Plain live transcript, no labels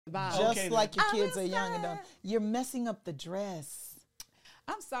Just like your kids are young and dumb. You're messing up the dress.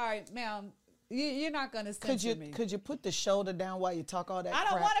 I'm sorry, ma'am. You're not going to censor me. Could you put the shoulder down while you talk all that crap? I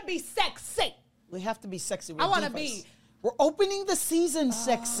don't want to be sexy. We have to be sexy. I want to be. We're opening the season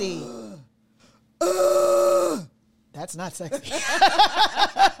sexy. That's not sexy.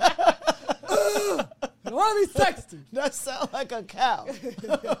 I want to be sexy. That sounds like a cow.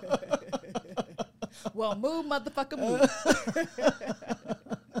 Well, move, motherfucker, move.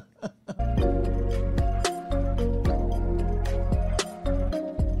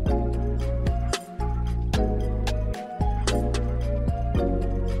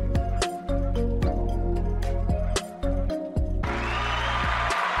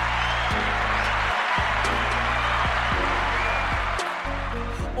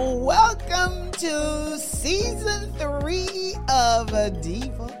 Welcome to season 3 of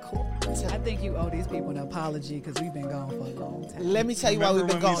Diva Court. I think you owe these people an apology because we've been gone for a long time. Let me tell you why we've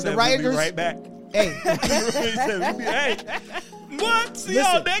been gone. The writers, we'll be right back. Hey, hey, what? See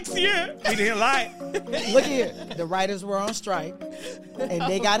y'all next year. We didn't lie. Look here, the writers were on strike, and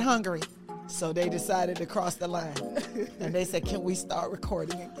they got hungry, so they decided to cross the line, and they said, "Can we start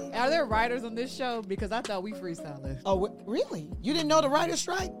recording again?" Are there writers on this show? Because I thought we freestyling. Oh, really? You didn't know the writer's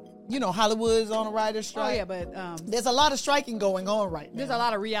strike? You know, Hollywood's on a writer's strike. Oh, yeah, but there's a lot of striking going on right now. There's a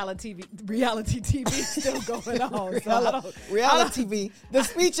lot of reality TV still going on. So reality TV. The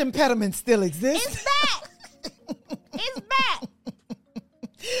speech impediment still exists. It's back. It's back.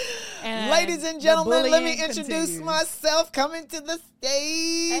 And ladies and gentlemen, let me introduce continues. myself. Coming to the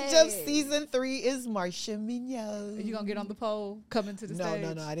stage of season 3 is Marcia Mignot. Are you going to get on the pole, coming to the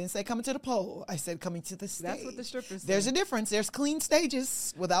stage? No. I didn't say coming to the pole. I said coming to the stage. That's what the strippers say. There's a difference. There's clean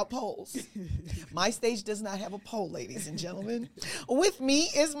stages without poles. My stage does not have a pole, ladies and gentlemen. With me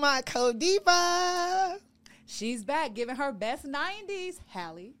is my co-diva. She's back, giving her best 90s.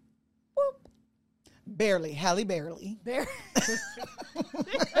 Hallie. Whoop. Barely. Halle barely. There.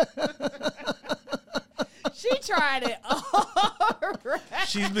 She tried it all right.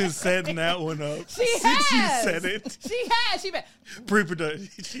 She's been setting that one up She since has. you said it. She has. She been.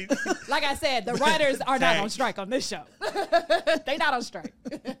 Pre-production. Like I said, the writers are not on strike on this show. They not on strike.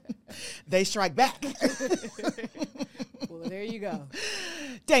 They strike back. Well, there you go.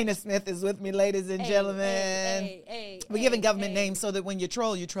 Dana Smith is with me, ladies and gentlemen. We're giving government names so that when you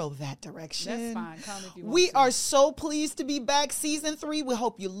troll that direction. That's fine. Call me if you want We to. are so pleased to be back, season 3. We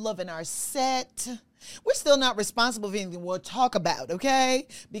hope you're loving our set. We're still not responsible for anything we'll talk about, okay?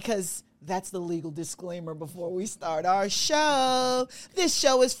 Because that's the legal disclaimer before we start our show. This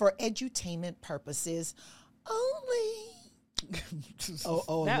show is for edutainment purposes only.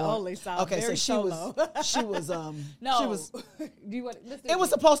 Oh, that Lord. only sounds okay. very So solo. she was. No. She was. Do you want? Let's do It was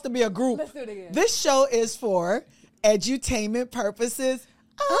supposed to be a group. Let's do it again. This show is for edutainment purposes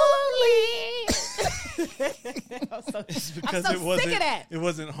only. Because I'm so sick of that. It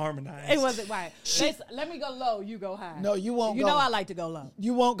wasn't harmonized. It wasn't right. Let me go low. You go high. No, you won't. You go. know I like to go low.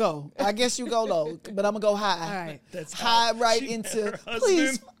 You won't go. I guess you go low, but I'm gonna go high. All right. That's high right she into. met her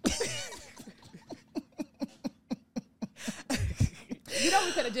Please. You know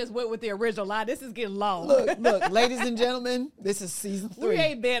we could have just went with the original line. This is getting long. Look, ladies and gentlemen, this is season 3. We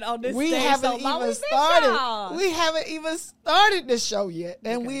ain't been on this We stage haven't so long. even started. We haven't even started the show yet,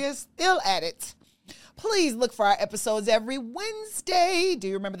 and we are still at it. Please look for our episodes every Wednesday. Do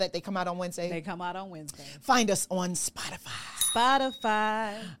you remember that they come out on Wednesday? They come out on Wednesday. Find us on Spotify,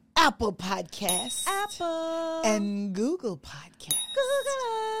 Apple Podcasts, and Google Podcasts.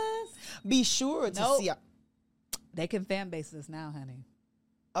 Google us. Be sure to see our... They can fan base us now, honey.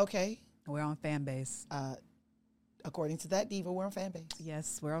 Okay. We're on fan base. According to that diva, we're on Fanbase.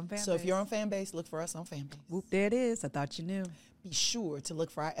 Yes, we're on fan base. So if you're on Fanbase, look for us on Fanbase. Whoop, there it is. I thought you knew. Be sure to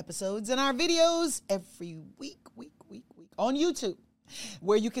look for our episodes and our videos every week on YouTube,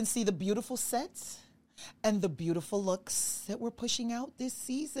 where you can see the beautiful sets and the beautiful looks that we're pushing out this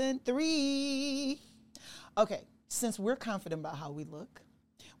season 3. Okay, since we're confident about how we look,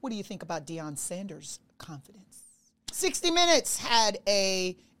 what do you think about Deion Sanders' confidence? 60 Minutes had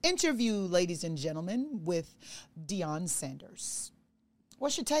a interview, ladies and gentlemen, with Deion Sanders.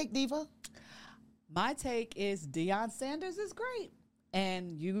 What's your take, Diva? My take is Deion Sanders is great.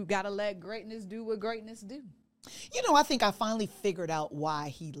 And you got to let greatness do what greatness do. You know, I think I finally figured out why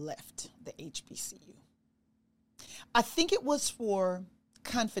he left the HBCU. I think it was for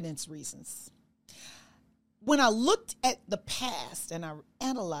confidence reasons. When I looked at the past and I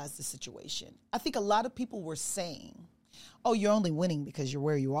analyzed the situation, I think a lot of people were saying, oh, you're only winning because you're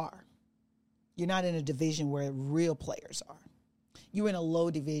where you are. You're not in a division where real players are. You're in a low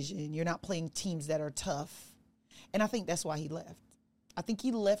division. You're not playing teams that are tough. And I think that's why he left. I think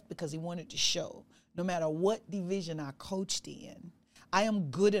he left because he wanted to show, no matter what division I coached in, I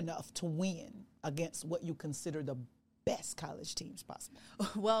am good enough to win against what you consider the best college teams possible.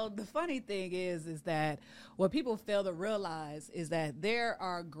 Well, the funny thing is that what people fail to realize is that there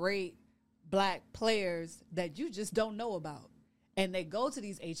are great black players that you just don't know about. And they go to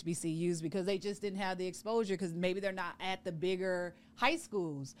these HBCUs because they just didn't have the exposure because maybe they're not at the bigger high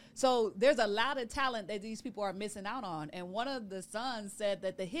schools. So there's a lot of talent that these people are missing out on. And one of the sons said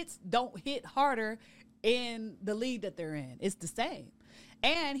that the hits don't hit harder in the league that they're in. It's the same.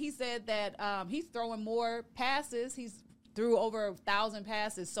 And he said that he's throwing more passes. He's threw over 1,000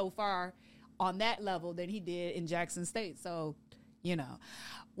 passes so far on that level than he did in Jackson State. So, you know,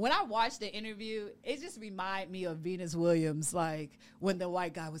 when I watched the interview, it just reminded me of Venus Williams, like when the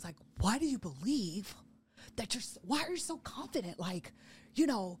white guy was like, why do you believe that why are you so confident? Like, you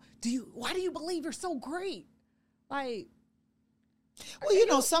know, why do you believe you're so great? Like, well, you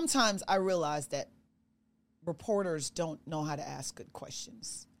know, sometimes I realize that reporters don't know how to ask good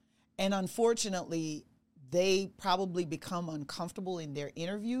questions. And unfortunately, they probably become uncomfortable in their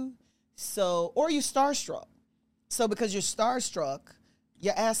interview. So, or you're starstruck. So because you're starstruck, you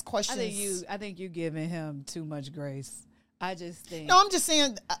ask questions. I think you're giving him too much grace. I just think. No, I'm just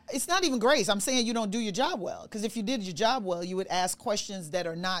saying it's not even grace. I'm saying you don't do your job well. Because if you did your job well, you would ask questions that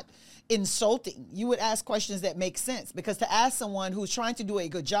are not insulting. You would ask questions that make sense. Because to ask someone who's trying to do a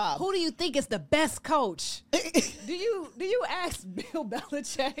good job. Who do you think is the best coach? Do you ask Bill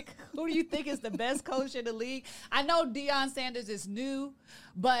Belichick who do you think is the best coach in the league? I know Deion Sanders is new,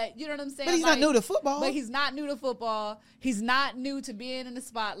 but you know what I'm saying? But he's not new to football. But he's not new to football. He's not new to being in the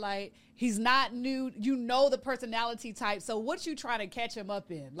spotlight. He's not new. You know the personality type. So what you trying to catch him up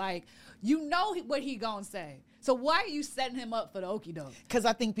in? Like, you know what he gonna say. So why are you setting him up for the okie doke? Because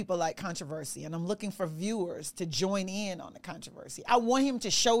I think people like controversy, and I'm looking for viewers to join in on the controversy. I want him to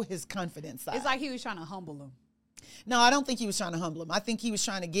show his confidence side. It's like he was trying to humble him. No, I don't think he was trying to humble him. I think he was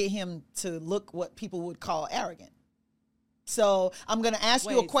trying to get him to look what people would call arrogant. So I'm going to ask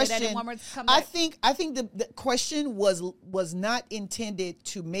you a question. Say that one more time. I think the question was not intended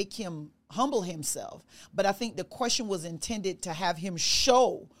to make him humble himself, but I think the question was intended to have him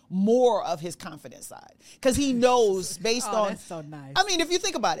show more of his confidence side, because he knows based on. That's so nice. I mean, if you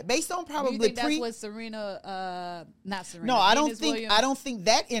think about it, based on probably you think that's what Serena, not Serena. No, I don't Venus think Williams. I don't think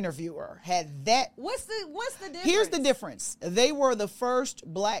that interviewer had that. What's the difference? Here's the difference. They were the first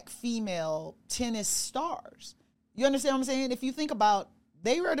black female tennis stars. You understand what I'm saying? If you think about,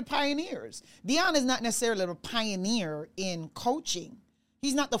 they were the pioneers. Deion is not necessarily a pioneer in coaching.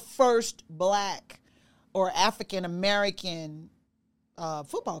 He's not the first black or African American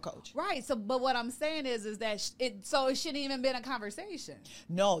football coach. Right. So, but what I'm saying is that it shouldn't even been a conversation.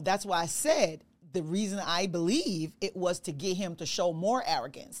 No, that's why I said the reason I believe it was to get him to show more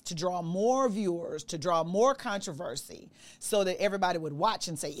arrogance, to draw more viewers, to draw more controversy, so that everybody would watch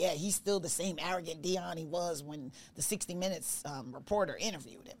and say, yeah, he's still the same arrogant Deion he was when the 60 Minutes reporter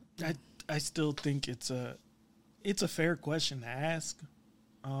interviewed him. I still think it's a fair question to ask,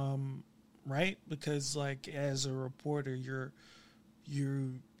 right? Because like as a reporter, you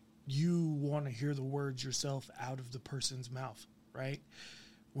want to hear the words yourself out of the person's mouth, right?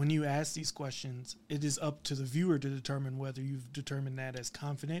 When you ask these questions, it is up to the viewer to determine whether you've determined that as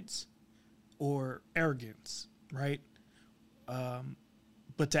confidence or arrogance, right?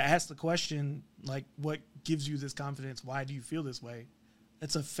 But to ask the question, like, what gives you this confidence? Why do you feel this way?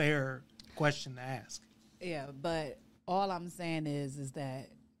 That's a fair question to ask. Yeah, but all I'm saying is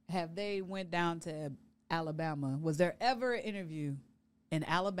that have they went down to Alabama? Was there ever an interview in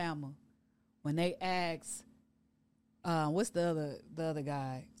Alabama when they asked, what's the other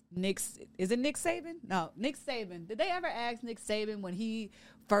guy? Is it Nick Saban? No, Nick Saban. Did they ever ask Nick Saban when he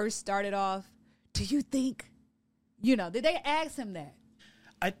first started off, do you think, did they ask him that?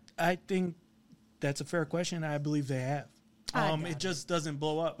 I think that's a fair question. I believe they have. It just doesn't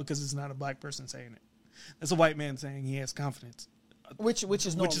blow up because it's not a black person saying it. It's a white man saying he has confidence. Which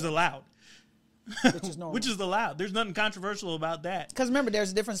is normal. Which is allowed. Which is normal. Which is allowed. There's nothing controversial about that. Because remember,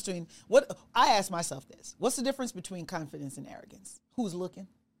 there's a difference between what I ask myself this: what's the difference between confidence and arrogance? Who's looking?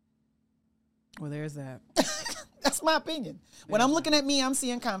 Well, there's that. That's my opinion. When I'm looking at me, I'm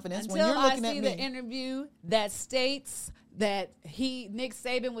seeing confidence. Until when you're looking I see at me, the interview that states that Nick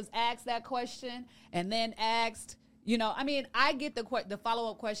Saban was asked that question and then asked, I get the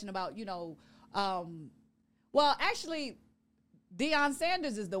follow up question about, well, actually, Deion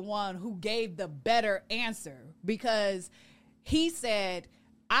Sanders is the one who gave the better answer because he said,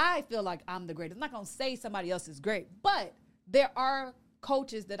 I feel like I'm the greatest. I'm not going to say somebody else is great, but there are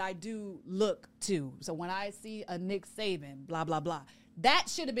coaches that I do look to. So when I see a Nick Saban, blah, blah, blah, That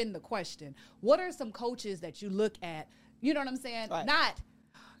should have been the question. What are some coaches that you look at? You know what I'm saying? Right. Not,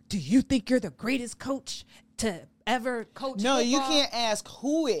 do you think you're the greatest coach to ever coach No, football? you can't ask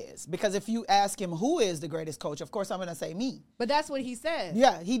who is, because if you ask him who is the greatest coach, of course I'm going to say me. But that's what he said.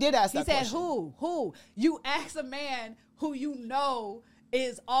 Yeah, he did ask that He said, question. who? You ask a man who you know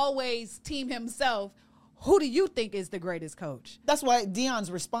is always team himself, who do you think is the greatest coach? That's why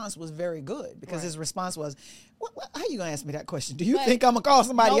Deion's response was very good, because his response was, how you going to ask me that question? Do you think I'm going to call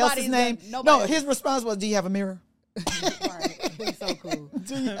somebody else's name? No, his response was, do you have a mirror? Right. It's so cool.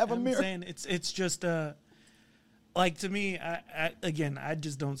 Do you have a I'm mirror? saying it's just like, to me, I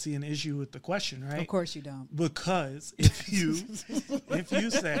just don't see an issue with the question, right? Of course you don't. Because if you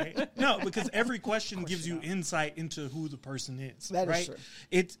say no, because every question gives you insight into who the person is. That is right? true.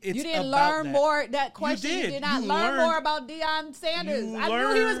 It's You didn't about learn that. more that question. You did. did not You learn learned- more about Deion Sanders. you I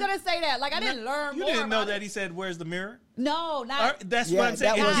knew he was learned- going to say that. Like, I didn't learn You more didn't know about that it. he said, "Where's the mirror?" No, not. That's Yeah, what I'm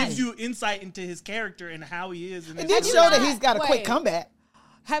saying. that was- It gives you insight into his character and how he is. And It his did you show that not- he's got a quick wait. comeback.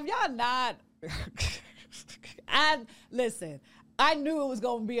 Have y'all not? Listen, I knew it was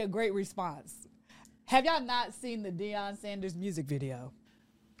going to be a great response. Have y'all not seen the Deion Sanders music video?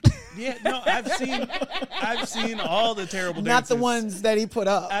 Yeah, no, I've seen all the terrible dances. Not the ones that he put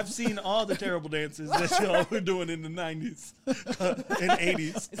up. I've seen all the terrible dances that y'all were doing in the 90s and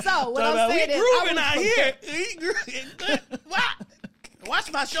 80s. So what I'm saying we is, grooving out here. We grooving.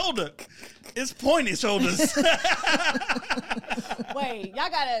 Watch my shoulder. It's pointy shoulders. Wait, y'all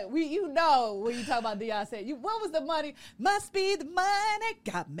gotta. You know when you talk about Deion Sanders, what was the money? Must be the money.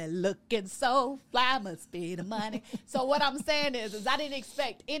 Got me looking so fly. Must be the money. So what I'm saying is I didn't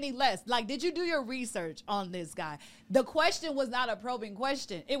expect any less. Like, did you do your research on this guy? The question was not a probing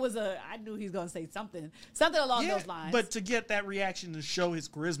question. It was I knew he was gonna say something along those lines. But to get that reaction to show his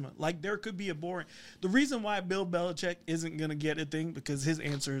charisma, like there could be a boring. The reason why Bill Belichick isn't gonna get a thing because his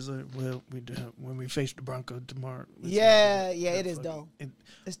answers are, well, we do when we face the Bronco tomorrow. Yeah, it is dull.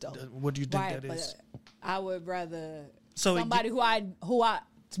 It's dull. What do you think right, that is? but I would rather So somebody who I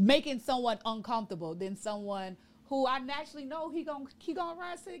making someone uncomfortable than someone who I naturally know he gonna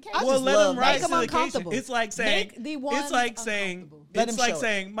rise to the occasion. I Well, just let love him that. rise Make to him the occasion. uncomfortable. It's like saying, Make the one it's like saying, uncomfortable. Let it's him like show it.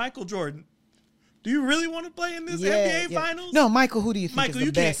 saying, Michael Jordan, do you really want to play in this Yeah, NBA yeah. Finals? No, Michael, who do you think Michael, is the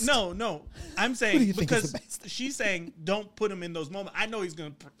you best? can't. No. I'm do saying you think is because the best? she's saying don't put him in those moments. I know he's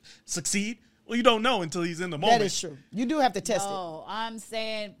going to succeed. Well, you don't know until he's in the moment. That is true. You do have to test it. No, I'm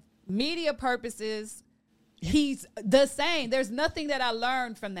saying media purposes, he's the same. There's nothing that I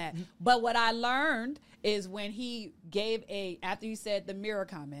learned from that. But what I learned is when he gave after you said the mirror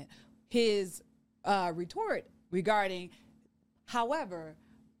comment, his retort regarding, however,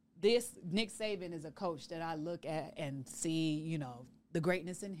 this Nick Saban is a coach that I look at and see, the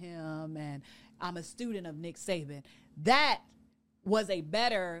greatness in him, and I'm a student of Nick Saban. That was a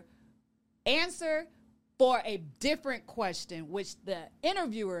better answer for a different question, which the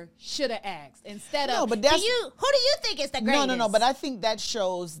interviewer should have asked instead of, but that's, who do you think is the greatest? No, but I think that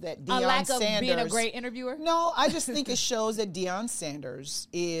shows that a Deion lack Sanders, of being a great interviewer? No, I just think it shows that Deion Sanders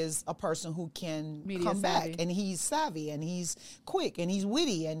is a person who can Media come savvy. back, and he's savvy, and he's quick, and he's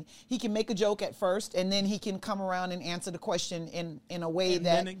witty, and he can make a joke at first, and then he can come around and answer the question in a way And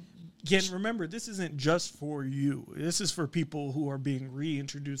that. then again, remember, this isn't just for you. This is for people who are being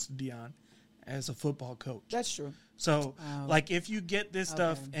reintroduced to Deion as a football coach. That's true. So, like, if you get this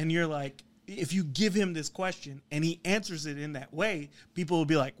stuff and you're like, if you give him this question and he answers it in that way, people will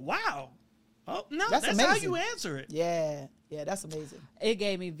be like, wow. Oh, no, that's how amazing. you answer it. Yeah, that's amazing. It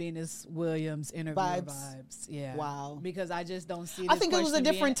gave me Venus Williams interview vibes. Yeah. Wow. Because I just don't see I think it was a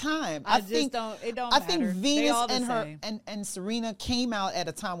different time. I think it don't I matter. think They Venus all the and her same. and Serena came out at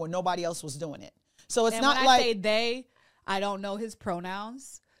a time where nobody else was doing it. So it's And not when like I say they, I don't know his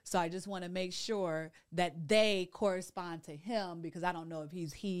pronouns. So I just want to make sure that they correspond to him because I don't know if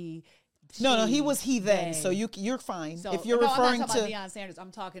he's he. No, she, he was he then. they. So you're fine. So, if you're no, referring I'm not talking to about Deion Sanders,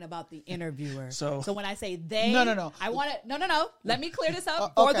 I'm talking about the interviewer. So when I say they, No. I want to no. Let me clear this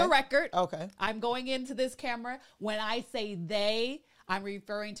up for okay. the record. Okay. I'm going into this camera. When I say they, I'm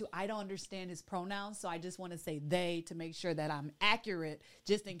referring to I don't understand his pronouns, so I just want to say they to make sure that I'm accurate,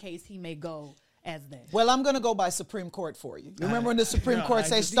 just in case he may go as they. Well, I'm going to go by Supreme Court for you. You remember when the Supreme no, Court I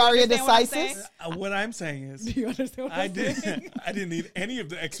says just- stare understand what I'm saying? decisis? What I'm saying is, Do you understand what I'm saying? I didn't need any of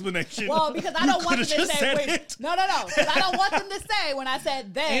the explanation. Well, because I You don't want them could've to just say, said wait, it. no. Because I don't want them to say when I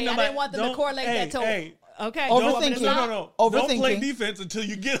said they, Ain't I nobody- didn't want them to don't- correlate hey, that to. hey. Okay. Overthinking. No. Overthinking. Don't play defense until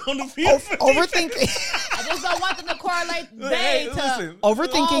you get on the field. for Overthinking. I just don't want them to correlate they Hey, to listen.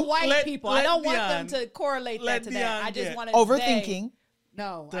 Overthinking. all white Let- people. let I don't want Deion- them to correlate let that to that. Deion I just get- wanted Overthinking.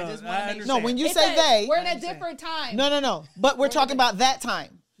 No, The- I just I want to make understand. No, when you It's say they, we're in a different time. no. But we're talking about that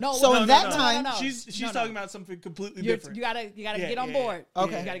time. No, So no, in no, that no, no, time, no. She's No. talking about something completely You're- different. You gotta Yeah, get on yeah, board. yeah.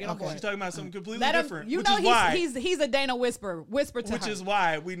 Okay. You gotta get on Okay. board. She's talking about something completely Let him. different. You which know is why, he's a Dana whisper to which her. is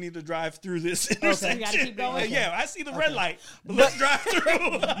why we need to drive through this intersection. We gotta keep going. Yeah, I see the red light. But let's drive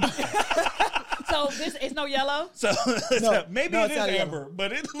through. So this is no yellow. So maybe no, it it's is not yellow. amber,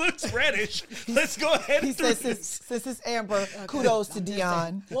 but it looks reddish. Let's go ahead. he and do says this. since it's Amber, kudos to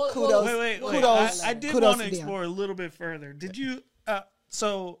Dion. Well, Kudos. Wait. Kudos. I did kudos want to to Dion. explore a little bit further. Did you?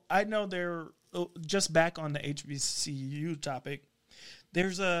 So I know just back on the HBCU topic.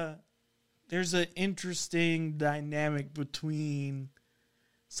 There's an interesting dynamic between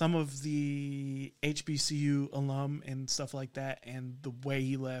some of the HBCU alum and stuff like that, and the way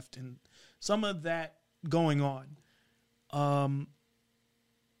he left, and some of that going on.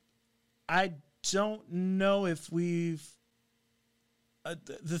 I don't know if we've.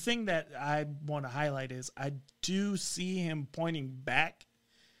 The thing that I want to highlight is I do see him pointing back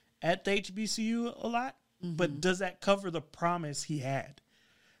at the HBCU a lot, but does that cover the promise he had?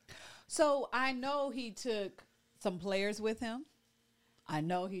 So I know he took some players with him. I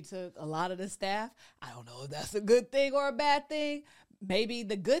know he took a lot of the staff. I don't know if that's a good thing or a bad thing. Maybe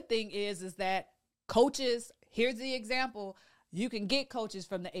the good thing is that coaches, here's the example. You can get coaches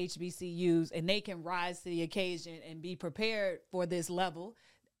from the HBCUs and they can rise to the occasion and be prepared for this level.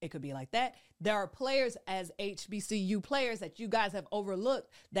 It could be like that. There are players as HBCU players that you guys have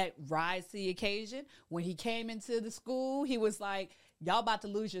overlooked that rise to the occasion. When he came into the school, he was like, y'all about to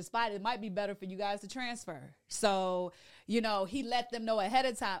lose your spot. It might be better for you guys to transfer. So, he let them know ahead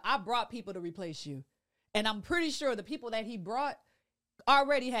of time, I brought people to replace you. And I'm pretty sure the people that he brought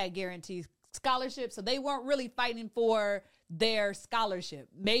already had guaranteed scholarships. So they weren't really fighting for their scholarship.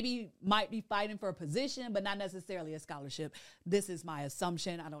 Maybe might be fighting for a position, but not necessarily a scholarship. This is my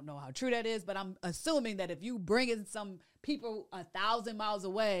assumption. I don't know how true that is, but I'm assuming that if you bring in some people 1,000 miles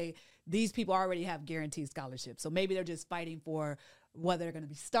away, these people already have guaranteed scholarships. So maybe they're just fighting for whether they're going to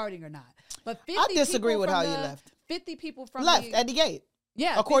be starting or not. But 50 I disagree people with from how you the- left. 50 people from Left the, at the gate.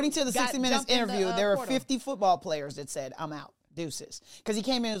 yeah. According to the got 60 Minutes jumped in the, interview, there are portal. 50 football players that said, I'm out. Deuces. Because he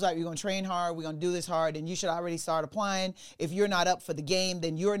came in and was like, we're going to train hard. We're going to do this hard. And you should already start applying. If you're not up for the game,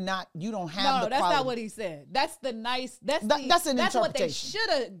 then you don't have the No, that's quality. not what he said. That's the nice. That's That's an That's what they interpretation. should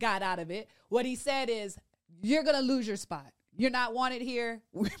have got out of it. What he said is, you're gonna lose your spot. You're not wanted here.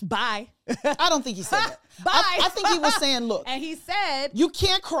 Bye. I don't think he said that. Bye. I think he was saying, look, And he said, you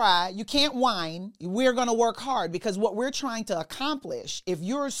can't cry. You can't whine. We're going to work hard because what we're trying to accomplish, if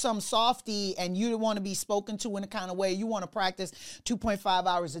you're some softy and you want to be spoken to in a kind of way, you want to practice 2.5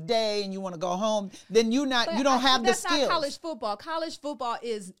 hours a day and you want to go home, then you don't have the that's skills. not college football. College football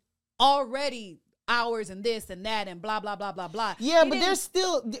is already hours and this and that and blah blah blah blah blah. Yeah, He but didn't- there's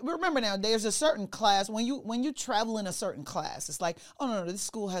still, remember now, there's a certain class when you travel in a certain class, it's like, oh no, this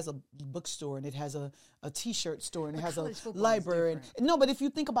school has a bookstore and it has a t-shirt store and it has a college football is library. different. No, but if you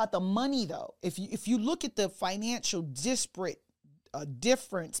think about the money though, if you look at the financial disparate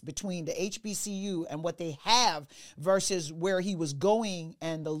difference between the HBCU and what they have versus where he was going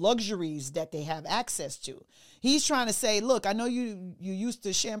and the luxuries that they have access to. He's trying to say, look, I know you used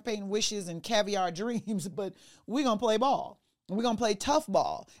to champagne wishes and caviar dreams, but we're going to play ball. We're going to play tough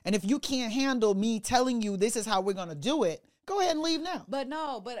ball. And if you can't handle me telling you this is how we're going to do it, go ahead and leave now. But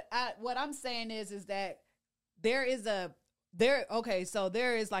no, what I'm saying is that there is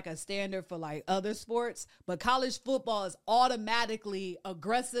like a standard for like other sports, but college football is automatically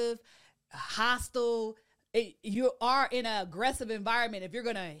aggressive, hostile. You are in an aggressive environment if you're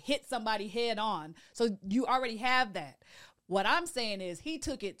going to hit somebody head on. So you already have that. What I'm saying is he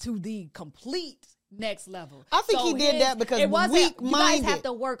took it to the complete next level. I think he did that because it wasn't, weak-minded. You guys have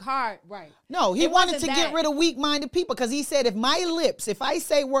to work hard, right? No, he It wanted wasn't to get that. rid of weak-minded people because he said, if I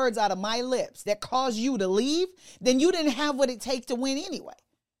say words out of my lips that cause you to leave, then you didn't have what it takes to win anyway.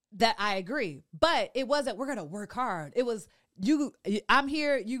 That I agree. But it wasn't, we're going to work hard. It was, I'm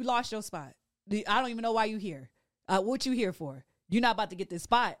here, you lost your spot. I don't even know why you here. What you here for? You're not about to get this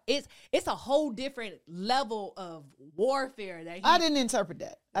spot. It's a whole different level of warfare that I didn't interpret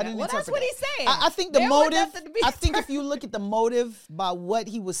that. That's what he's saying. I think the There was motive, nothing to be I think if you look at the motive by what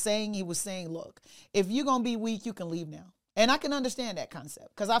he was saying, look, if you're going to be weak, you can leave now. And I can understand that concept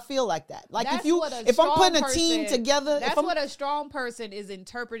because I feel like that. Like That's if what a I'm strong putting a team person- together, that's if I'm, what a strong person is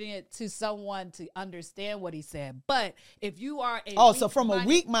interpreting it to someone to understand what he said. But if you are so from a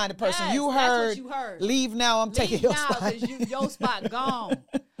weak-minded person, Yes, you that's heard, what you heard. leave now, I'm taking Leave your now spot. because your spot gone.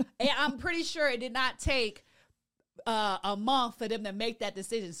 And I'm pretty sure it did not take a month for them to make that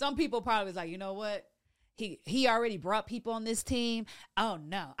decision. Some people probably was like, you know what? he already brought people on this team. Oh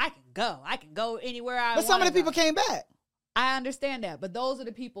no, I can go anywhere I want. But some of the people came back. I understand that, but those are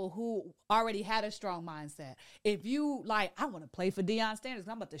the people who already had a strong mindset. If you like, I want to play for Deion Sanders,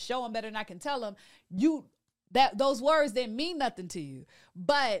 I'm about to show him better than I can tell him. Those words didn't mean nothing to you,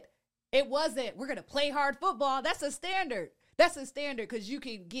 but it wasn't. We're gonna play hard football. That's a standard. That's a standard because you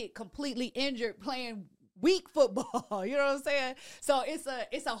can get completely injured playing weak football. You know what I'm saying? So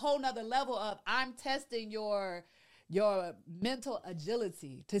it's a whole nother level of I'm testing your mental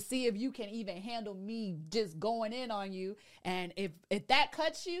agility to see if you can even handle me just going in on you. And if that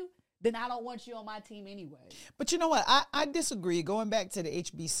cuts you, then I don't want you on my team anyway. But you know what? I disagree. Going back to the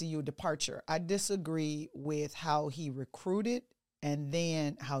HBCU departure, I disagree with how he recruited and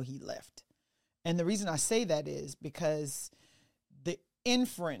then how he left. And the reason I say that is because the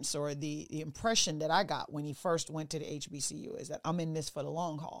inference or the impression that I got when he first went to the HBCU is that I'm in this for the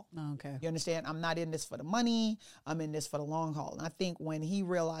long haul. Okay. You understand? I'm not in this for the money. I'm in this for the long haul. And I think when he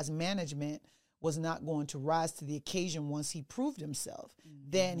realized management was not going to rise to the occasion once he proved himself,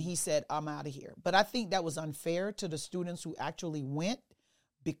 then he said, I'm out of here. But I think that was unfair to the students who actually went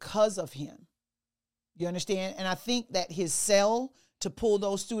because of him. You understand? And I think that his sell to pull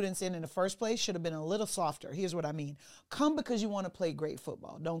those students in the first place should have been a little softer. Here's what I mean. Come because you want to play great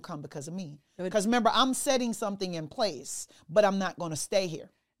football. Don't come because of me. Because remember, I'm setting something in place, but I'm not going to stay here.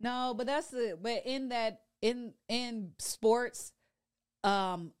 No, but but in sports,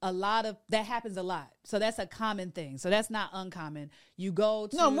 a lot of that happens a lot. So that's a common thing. So that's not uncommon. You go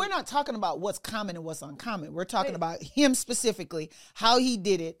to. No, we're not talking about what's common and what's uncommon. We're talking about him specifically, how he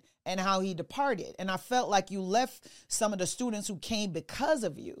did it, and how he departed. And I felt like you left some of the students who came because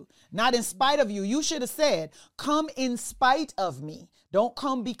of you, not in spite of you. You should have said, come in spite of me. Don't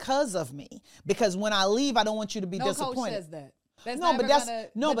come because of me. Because when I leave, I don't want you to be disappointed. No coach says that. That's but that's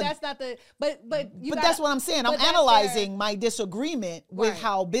not the. But that's what I'm saying. I'm analyzing my disagreement with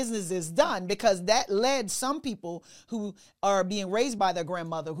how business is done, because that led some people who are being raised by their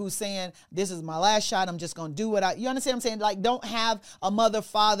grandmother who's saying, this is my last shot. I'm just going to do what you understand what I'm saying? Like, don't have a mother,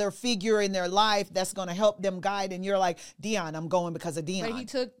 father figure in their life that's going to help them guide. And you're like, Deion, I'm going because of Deion. But he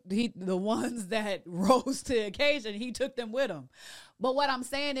took the ones that rose to the occasion. He took them with him. But what I'm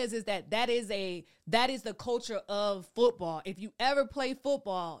saying is that is the culture of football. If you ever play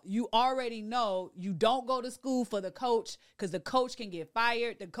football, you already know you don't go to school for the coach, because the coach can get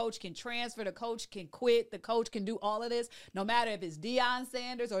fired, the coach can transfer, the coach can quit, the coach can do all of this. No matter if it's Deion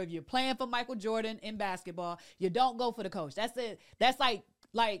Sanders or if you're playing for Michael Jordan in basketball, you don't go for the coach. That's it. That's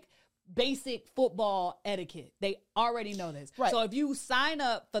like basic football etiquette. They already know this. Right. So if you sign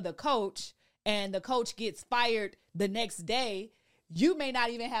up for the coach and the coach gets fired the next day, you may not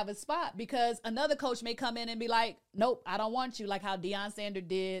even have a spot, because another coach may come in and be like, nope, I don't want you, like how Deion Sanders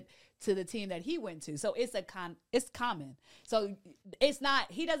did to the team that he went to. So it's common. So it's not,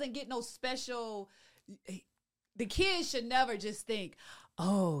 he doesn't get no special. The kids should never just think,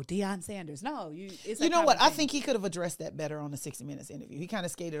 oh, Deion Sanders. No, it's you know what? I think he could have addressed that better on the 60 Minutes interview. He kind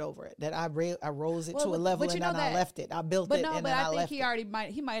of skated over it. That I rose it to a level and then I left it. I built it and then I left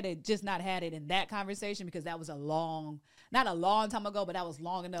it. He might have just not had it in that conversation, because that was not a long time ago, but that was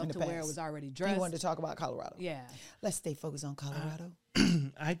long enough to where it was already dressed. He wanted to talk about Colorado. Yeah. Let's stay focused on Colorado.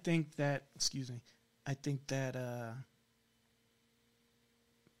 I think that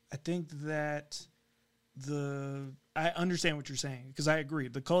I understand what you're saying, because I agree.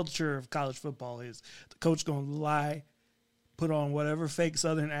 The culture of college football is the coach going to lie, put on whatever fake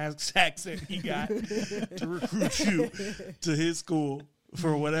Southern accent he got to recruit you to his school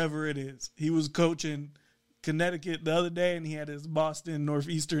for whatever it is. He was coaching Connecticut the other day, and he had his Boston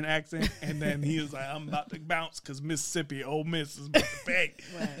Northeastern accent, and then he was like, I'm about to bounce because Mississippi, Ole Miss is about to pay.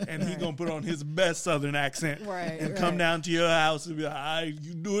 And he going to put on his best Southern accent and come down to your house and be like,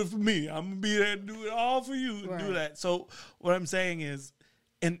 you do it for me. I'm going to be there and do it all for you and do that. So what I'm saying is,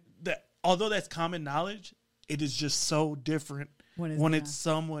 although that's common knowledge, it is just so different when it's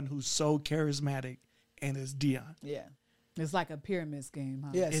someone who's so charismatic and is Deion. Yeah. It's like a pyramid scheme,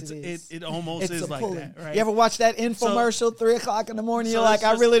 huh? Yes, it is. It almost is like that, right? You ever watch that infomercial, 3 o'clock in the morning? You're like,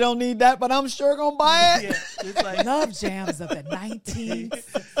 I really don't need that, but I'm sure going to buy it. Yeah, it's like love jams of the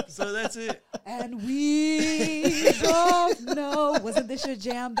 19th. So that's it. And we don't know. Wasn't this your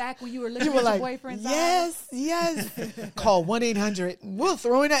jam back when you were living with your boyfriend's house? Yes. Call 1-800. We'll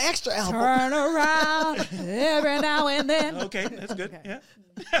throw in an extra album. Turn around every now and then. Okay, that's good. Okay. Yeah.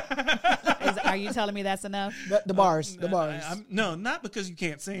 Are you telling me that's enough? The bars. No, not because you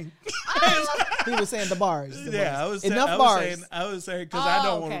can't sing. He was saying the bars. I was saying because I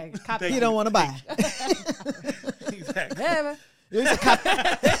don't want to. You don't want to buy. Exactly. Never.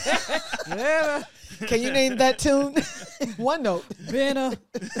 Can you name that tune? One note. Benna.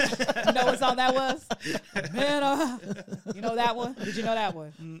 You know what song that was? Benna. You know that one? Did you know that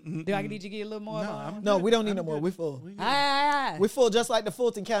one? Do I need you to get a little more? No, we don't need no more. We're full. We're full just like the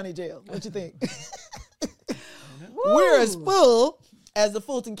Fulton County Jail. What you think? We're as full as the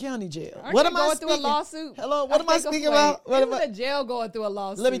Fulton County Jail. What am I going through a lawsuit? Hello, what am I speaking about? What about the jail going through a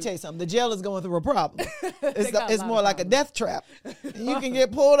lawsuit? Let me tell you something. The jail is going through a problem. It's more like a death trap. You can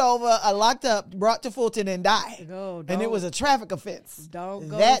get pulled over, locked up, brought to Fulton, and die. And it was a traffic offense. Don't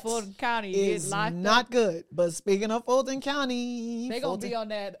go to Fulton County. It's not good. But speaking of Fulton County, they're going to be on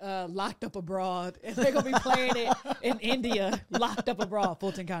that Locked Up Abroad. And they're going to be playing it in India, Locked Up Abroad,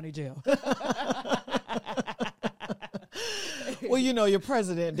 Fulton County Jail. Well, you know, your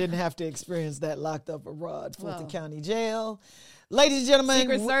president didn't have to experience that Locked Up Abroad, Fulton County Jail. Ladies and gentlemen,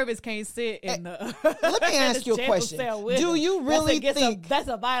 Secret Service can't sit in the. Let me ask you a question. Do you really think that's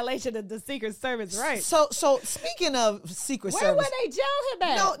a violation of the Secret Service, right? So speaking of Secret Service, where would they jail him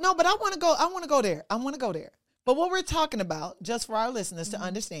at? No, but I want to go there. But what we're talking about, just for our listeners to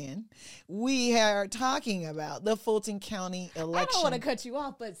understand, we are talking about the Fulton County election. I don't want to cut you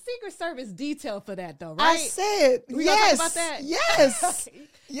off, but Secret Service detail for that, though, right? I said, we yes. Talk about that? Yes.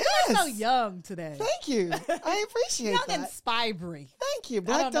 Yes. You're so young today. Thank you. I appreciate young that. and spibery. Thank you.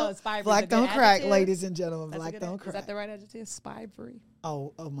 Black don't crack, adjective. Ladies and gentlemen. Black don't crack. Is that the right adjective? Spibery.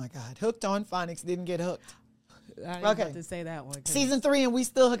 Oh my God. Hooked on phonics. Didn't get hooked. I didn't about to say that one. Season 3 and we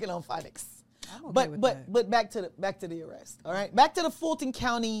still hooking on phonics. Okay, but back to the arrest. All right, back to the Fulton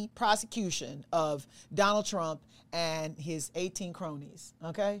County prosecution of Donald Trump and his 18 cronies.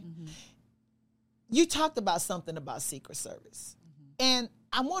 Okay, you talked about something about Secret Service, and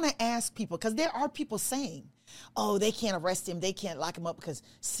I want to ask people because there are people saying, "Oh, they can't arrest him, they can't lock him up because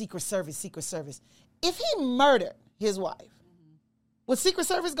Secret Service." If he murdered his wife, would Secret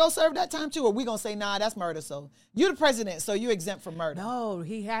Service go serve that time too? Or are we going to say, nah, that's murder? So you're the president, so you're exempt from murder. No,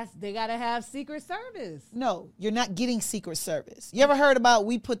 they got to have Secret Service. No, you're not getting Secret Service. You ever heard about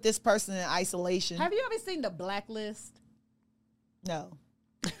we put this person in isolation? Have you ever seen The Blacklist? No.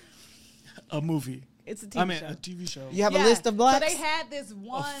 A movie. It's a TV show. A TV show. You have a list of blacks? So they had this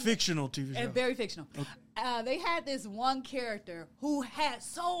one. A fictional TV show. Very fictional. Okay. They had this one character who had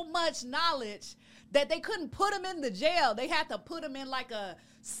so much knowledge that they couldn't put him in the jail. They had to put him in like a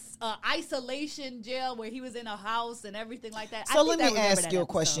isolation jail where he was in a house and everything like that. So let me ask you a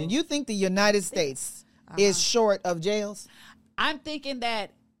question. You think the United States is short of jails? I'm thinking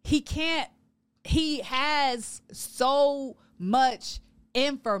that he has so much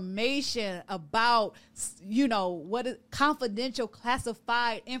information about, what is confidential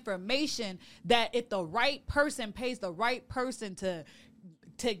classified information that if the right person pays the right person to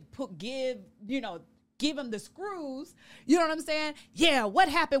give him the screws, you know what I'm saying? Yeah, what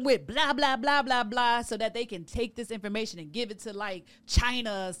happened with blah, blah, blah, blah, blah, so that they can take this information and give it to like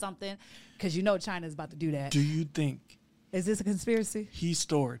China or something, because China's about to do that. Do you think? Is this a conspiracy? He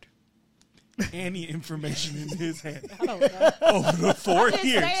stored any information in his head I don't know. over the 4 years.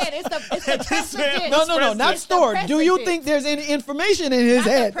 Saying, it's the precedent. No, not stored. Do you think there's any information in his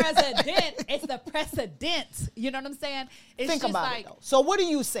head? It's the precedent. You know what I'm saying? Think about it, though. So what are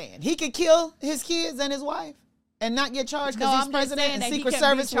you saying? He could kill his kids and his wife and not get charged because he's president and Secret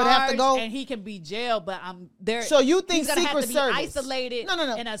Service would have to go? And he can be jailed, but there. So you think he's Secret Service isolated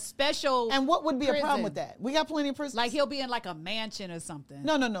in a special And what would be prison. A problem with that? We got plenty of prisons. Like he'll be in like a mansion or something.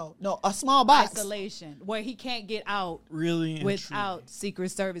 No. A small box. Isolation where he can't get out really without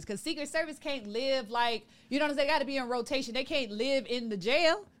Secret Service. Because Secret Service can't live like, you know what I'm saying? They got to be in rotation. They can't live in the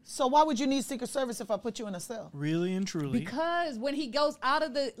jail. So why would you need Secret Service if I put you in a cell? Really and truly. Because when he goes out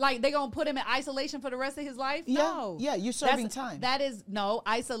of they going to put him in isolation for the rest of his life? Yeah, no. Yeah, you're serving time. That is, no,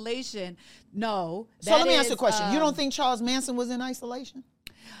 isolation, no. So let me ask you a question. You don't think Charles Manson was in isolation?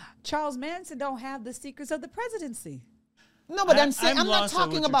 Charles Manson don't have the secrets of the presidency. No, but I'm saying, I'm not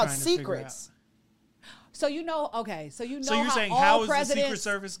talking about secrets. So So you're saying how is the Secret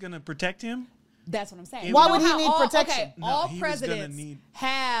Service going to protect him? That's what I'm saying. Why would he need protection? Okay, all presidents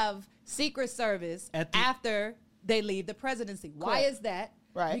have Secret Service after they leave the presidency. Why is that?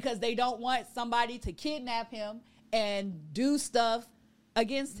 Right. Because they don't want somebody to kidnap him and do stuff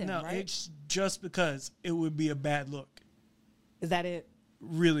against him, no, right? it's just because it would be a bad look. Is that it?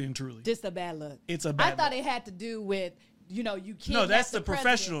 Really and truly. Just a bad look. It's a bad look. I thought it had to do with, you can't. No, that's the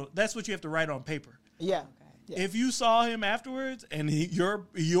professional. That's what you have to write on paper. Yeah. Okay. Yeah. If you saw him afterwards and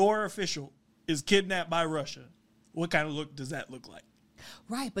your official is kidnapped by Russia, what kind of look does that look like?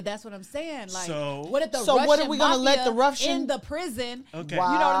 Right, but that's what I'm saying. Like, so what if the so Russian what are we going to let the Russian in the prison? Okay,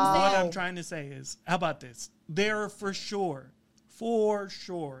 wow. You know what I'm saying? What I'm trying to say is, how about this? There are for sure,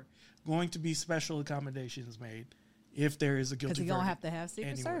 going to be special accommodations made if there is a guilty Because verdict. you're going to have to have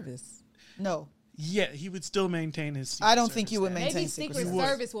Secret anywhere. Service. No. Yeah, he would still maintain his Secret I don't Service think you would status. maintain Maybe Secret Secret Service.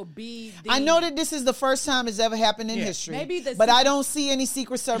 Service will be the... I know that this is the first time it's ever happened in Yeah. history. Maybe the but I Secret- don't see any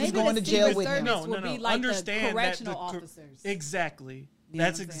Secret Service Maybe going the to jail Secret with him. Service will be like the Understand that correctional the officers. Exactly. You know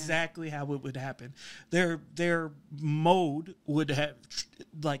That's what I'm saying? exactly how it would happen. Their mode would have,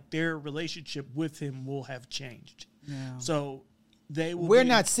 like, their relationship with him will have changed. Yeah. So they will. We're be-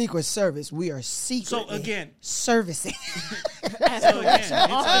 not Secret Service. We are secretly So again, servicing. As So again, correctional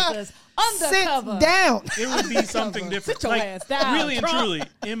it's officers undercover. Sit down. it would be something different. Sit your Like, ass down, really and Trump. truly,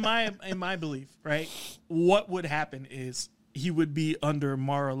 in my belief, right? What would happen is he would be under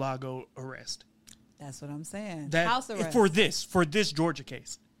Mar-a-Lago arrest. That's what I'm saying. That House arrest. for this Georgia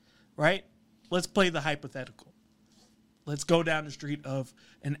case, right? Let's play the hypothetical. Let's go down the street of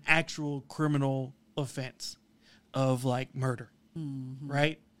an actual criminal offense of like murder,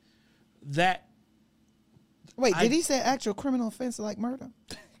 right? That Wait, I- did he say actual criminal offense like murder?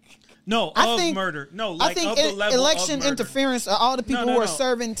 no I of think- murder, no, I like think of the level election of murder. interference are all the people No, who are no.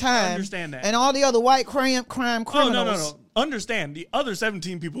 serving I time. understand that. And all the other white crime Oh criminals. no. Understand the other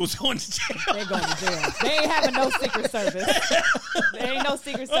 17 people is going to jail. They're going to jail. They ain't having no Secret Service. There ain't no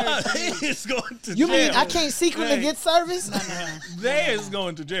Secret Service. They is going to You jail. mean I can't secretly They- get service? They is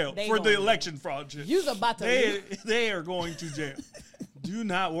going to jail They for going the to jail. election fraud shit. You's about to They are going to jail. Do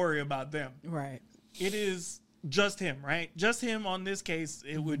not worry about them. Right. It is just him, right? Just him on this case.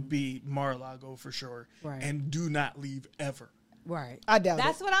 It would be Mar-a-Lago for sure. Right. And do not leave ever. Right. I doubt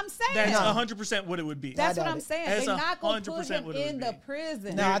That's it. what I'm saying. That's No. 100% what it would be. That's I what doubt I'm it. saying. That's They're not going to 100% put him what it would in be. the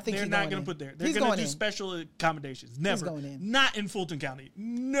prison. No, I think they're he's not going going in. to put there. They're He's going to going do in. special accommodations. Never. going in. Not in Fulton County.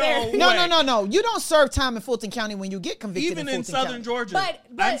 No There- way. No. You don't serve time in Fulton County when you get convicted Even in in Fulton southern County. Georgia.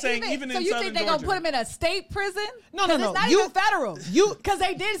 But I'm saying even so in you southern think they're Georgia. gonna put him in a state prison? No. 'Cause it's not You- even federal. you- because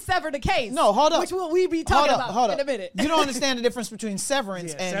they did sever the case. No, hold up. Which will we be Hold talking up, about hold in up. a minute? You don't understand the difference between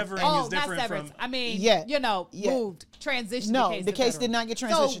severance Yeah, and severing Oh, is not different severance. from. I mean, Yeah. Yeah. moved, transitioned. No, the case to did federal. not get transitioned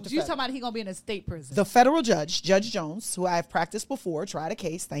So to you federal. talking about he gonna be in a state prison? The federal judge, Judge Jones, who I have practiced before, tried a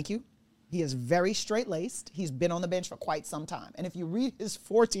case. Thank you. He is very straight-laced. He's been on the bench for quite some time. And if you read his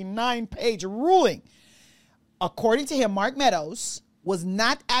 49-page ruling, according to him, Mark Meadows was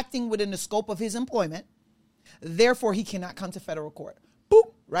not acting within the scope of his employment. Therefore, he cannot come to federal court.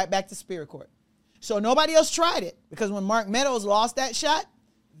 Boop, right back to Superior Court. So nobody else tried it because when Mark Meadows lost that shot,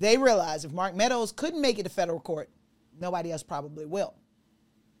 they realized if Mark Meadows couldn't make it to federal court, nobody else probably will.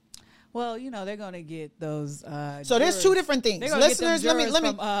 Well, they're gonna get those. So there's two different things. They're gonna Listeners, get them let me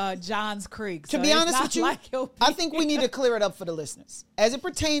from Johns Creek. To So be it's honest not with you, like he'll be- I think we need to clear it up for the listeners. As it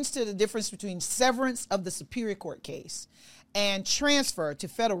pertains to the difference between severance of the Superior Court case and transfer to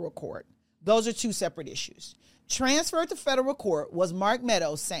federal court, those are two separate issues. Transfer to federal court was Mark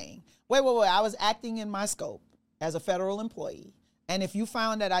Meadows saying, wait, I was acting in my scope as a federal employee. And if you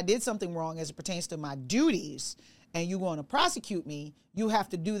found that I did something wrong as it pertains to my duties and you want to prosecute me, you have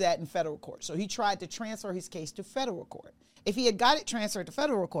to do that in federal court. So he tried to transfer his case to federal court. If he had got it transferred to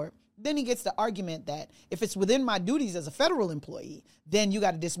federal court, then he gets the argument that if it's within my duties as a federal employee, then you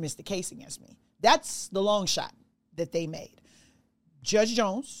got to dismiss the case against me. That's the long shot that they made. Judge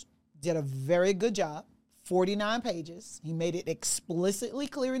Jones did a very good job, 49 pages. He made it explicitly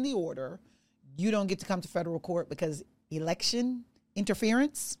clear in the order, you don't get to come to federal court because election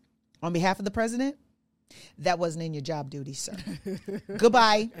interference on behalf of the president, that wasn't in your job duties, sir.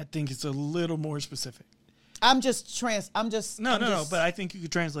 Goodbye. I think it's a little more specific. No, But I think you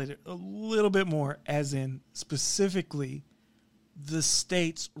could translate it a little bit more, as in specifically, the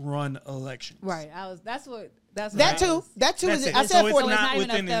states run elections. Right. That's what. That I too. was- That too. That's Is, it. I So said it's 49. not not even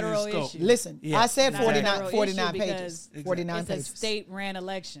a within his federal scope. issue. Listen, Yeah. I said Not a 49, federal 49 issue pages. because 49 it's pages. a state ran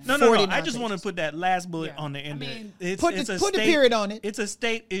election. No. 49 I just want to pages. put that last bullet Yeah. on the end I of mean, it. Put the period on it. It's a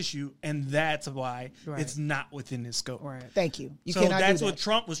state issue, and that's why Right. it's not within his scope. Right. Thank you. You So cannot that's do what that.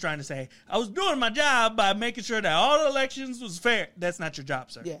 Trump was trying to say. I was doing my job by making sure that all the elections was fair. That's not your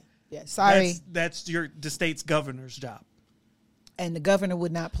job, sir. Yeah. Sorry. That's the state's governor's job. And the governor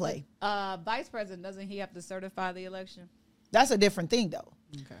would not play. Vice president, doesn't he have to certify the election? That's a different thing, though.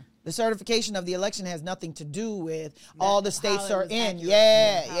 Okay. The certification of the election has nothing to do with all the states how it are was in. accurate.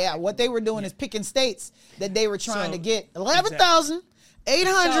 Yeah. What they were doing is picking states that they were trying So, to get 11,800.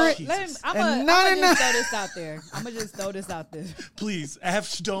 So, I'm and gonna 99. just throw this out there. I'm gonna just throw this out there. Please,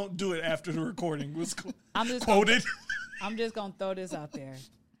 don't do it after the recording was I'm just quoted. I'm just gonna throw this out there.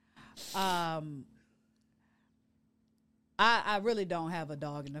 I really don't have a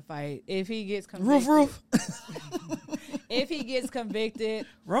dog in the fight. If he gets convicted, Roof. if he gets convicted,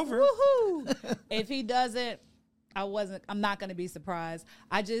 Rover. woohoo! If he doesn't, I'm not going to be surprised.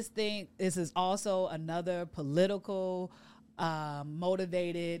 I just think this is also another political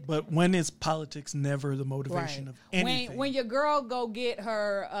motivated. But when is politics never the motivation of anything? When your girl go get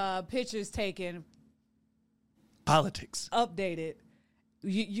her pictures taken, politics updated.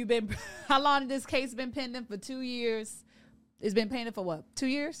 You've been how long has this case been pending? For 2 years. It's been pending for what? 2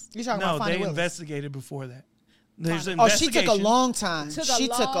 years? You talking about Fonnie they Willis? investigated before that. There's an she took a long time. She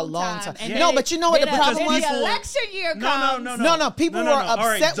took a long time. And No, but you know what the problem was? The election year comes. No. People were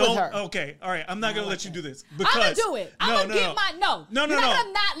upset with her. Okay, all right. I'm not going to let you do this. I'm going to do it. I'm going to get my... No. You're not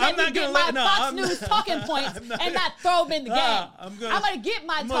going to let me get my Fox News talking points and not throw them in the game. I'm going to get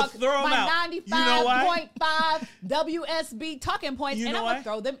my 95.5 WSB talking points, and I'm going to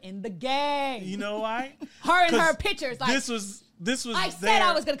throw them in the game. You know why? Her and her pictures. Like, This was I said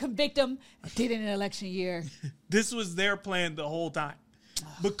I was going to convict him. I did it in an election year. This was their plan the whole time.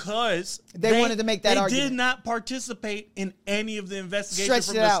 Because they wanted to make that argument. They did not participate in any of the investigation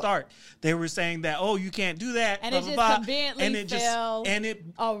from the start. They were saying that, you can't do that. And it just conveniently fell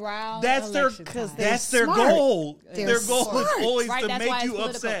around that's their goal. Their goal is always to make you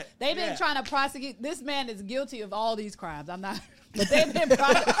upset. They've been trying to prosecute. This man is guilty of all these crimes. I'm not... But they've been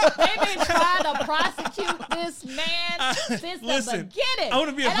trying to prosecute this man since the beginning. I want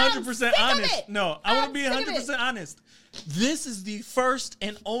to be 100% honest. No, I want to be 100% honest. This is the first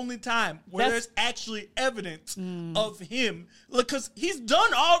and only time where there's actually evidence of him. Look, because he's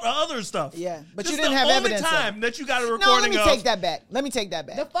done all the other stuff. Yeah, but you didn't have evidence. The only time that you got a recording let me take that back.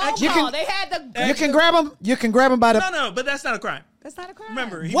 The phone call, they had the... You can grab him. You can grab him by the... No, but that's not a crime. That's not a crime.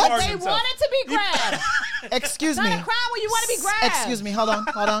 Remember, he wanted himself. to be grabbed. Excuse me. It's not a crime when you want to be grabbed. Excuse me. Hold on.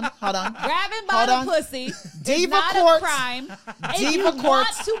 Grabbing by the pussy Diva is not Court, a crime. Diva Court want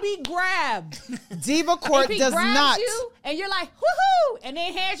to be grabbed. Diva Court if he does grabs not. You and you're like, woohoo, and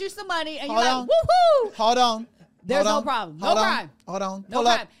then hands you some money and you're like, woohoo. Hold on. There's no problem. No crime. Hold on. No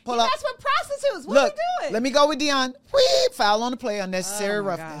crime. Pull up. That's what prostitutes. What Look, are we doing? let me go with Dion. Foul on the play, unnecessary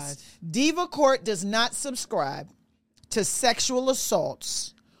roughness. God. Diva Court does not subscribe to sexual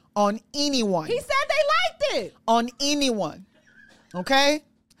assaults on anyone. He said they liked it. On anyone. Okay?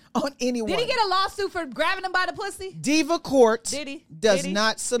 On anyone. Did he get a lawsuit for grabbing him by the pussy? Diva Court does Did he?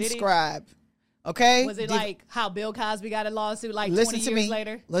 not subscribe. Okay? Was it like how Bill Cosby got a lawsuit like 20 years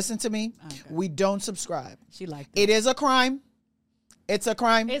later? Listen to me. Okay. We don't subscribe. She liked it. It is a crime. It's a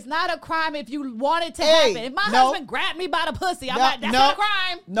crime. It's not a crime if you want it to happen. If my husband grabbed me by the pussy, that's not a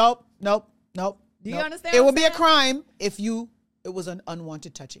crime. Nope. Do you understand? It would be a crime if it was an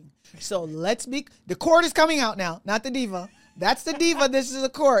unwanted touching. So the court is coming out now, not the diva. That's the diva. This is the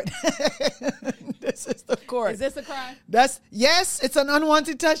court. This is the court. Is this a crime? Yes, it's an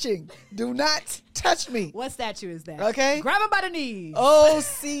unwanted touching. Do not touch me. What statute is that? Okay. Grab him by the knees.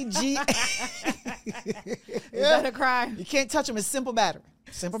 OCG. Is that a crime? You can't touch him. It's simple battery.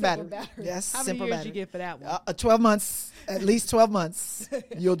 Simple battery. Yes, How simple many years battery. you get for that one? 12 months. At least 12 months.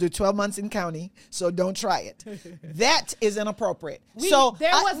 You'll do 12 months in county, so don't try it. That is inappropriate. There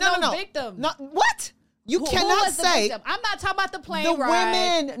was no victim. What? You cannot say. I'm not talking about the plane the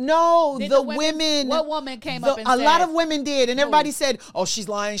ride. Women. No, the women. What woman came up and said? A lot of women women did, and everybody said, "Oh, she's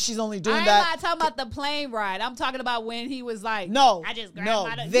lying. She's only doing that." I'm not talking about the plane ride. I'm talking about when he was like, I just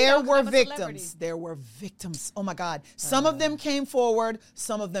grabbed my there were victims. There were victims. Oh my God. Some of them came forward.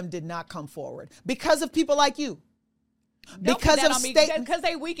 Some of them did not come forward because of people like you. Because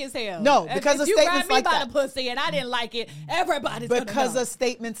they weak as hell. No, because of statements like that. You grabbed me by the pussy and I didn't like it. Everybody's because of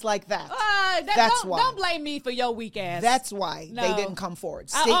statements like that. That's why. Don't blame me for your weak ass. That's why they didn't come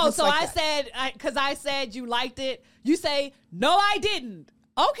forward. I said you liked it. You say no, I didn't.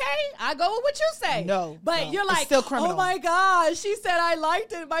 Okay, I go with what you say. But you're like, still criminal. Oh my gosh, she said I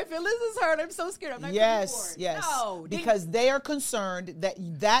liked it. My feelings is hurt. I'm so scared. I'm not going for it. Yes. No, because they are concerned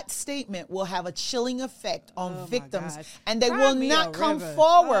that statement will have a chilling effect on victims, and they will not come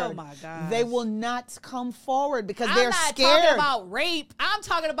forward. Oh my God, they will not come forward because they're scared. I'm not talking about rape. I'm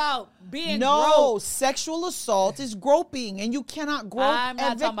talking about being groped. Sexual assault is groping, and you cannot grope I'm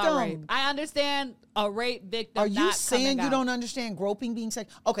not a talking victim. about rape. I understand a rape victim. Are you not saying you out. don't understand groping being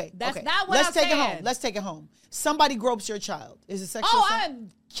sex? Okay, that's not what I'm saying. Let's take it home. Somebody gropes your child. Is it sexual assault? I'm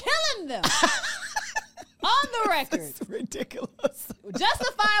killing them. On the record. This is ridiculous.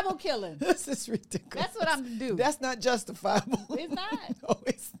 Justifiable killing. This is ridiculous. That's what I'm going to do. That's not justifiable. It's not. No,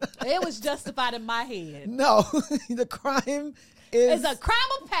 it's not. It was justified in my head. No, the crime is... It's a crime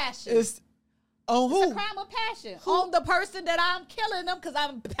of passion. On who? It's a crime of passion. On the person that I'm killing them because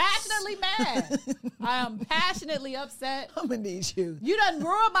I'm passionately mad. I am passionately upset. I'm going to need you. You done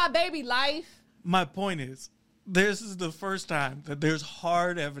ruined my baby life. My point is, this is the first time that there's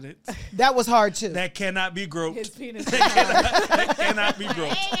hard evidence That was hard too. that cannot be groped. His penis. That cannot be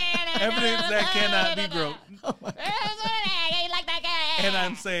groped. Evidence that cannot be groped. And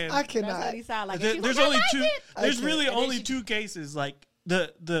I'm saying I That's cannot. what he sound like. there's only two. There's really only two cases. Like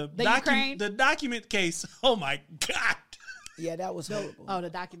the Ukraine? the document case. Oh my God. Yeah, that was horrible. Oh, the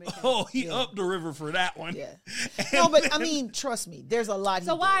document. Oh, he upped the river for that one. Yeah. No, but I mean, trust me, there's a lot.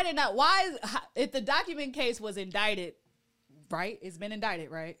 So why did not? If the document case was indicted, right? It's been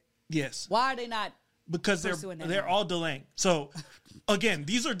indicted, right? Yes. Why are they not? Because pursuing that they're now? all delaying. So again,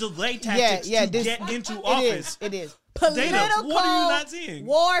 these are delay tactics to get into office. It is. Political Dana, what are you not seeing?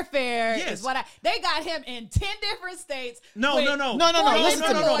 warfare Yes. is what they got him in 10 different states. No. with No. 40 Listen to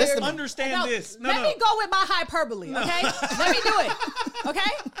me. different Listen to me. Understand No, this. No, let me go with my hyperbole, okay? Let me do it,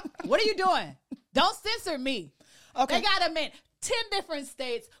 okay? What are you doing? Don't censor me. Okay. They got him in 10 different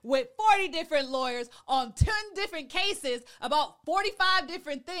states with 40 different lawyers on 10 different cases about 45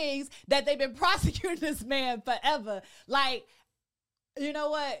 different things that they've been prosecuting this man forever. Like, you know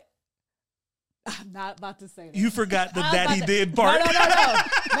what? I'm not about to say that. You forgot the I was about daddy to- did part. No.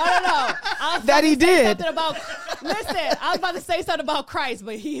 I was That he about to say did. something about, listen, I was about to say something about Christ,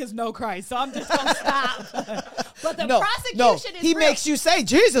 but he is no Christ, so I'm just going to stop. But the prosecution is he real. makes you say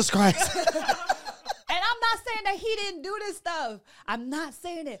Jesus Christ. And I'm not saying that he didn't do this stuff. I'm not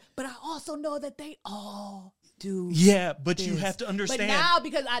saying it. But I also know that they all do. Yeah, but you this. have to understand. But now,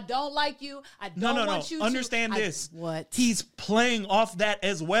 because I don't like you, I don't want you to. Understand this. What? He's playing off that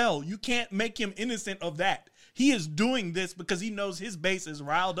as well. You can't make him innocent of that. He is doing this because he knows his base is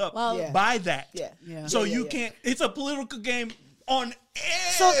riled up Well, Yeah. by that. Yeah. So Yeah, you yeah. can't. It's a political game on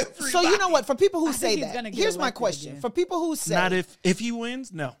So everybody. you know what? For people who I say think he's gonna that, get here's my elected question. again. For people who say Not if he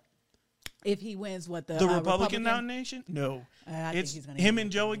wins. No. If he wins, what the Republican nomination? No. I think It's he's gonna him get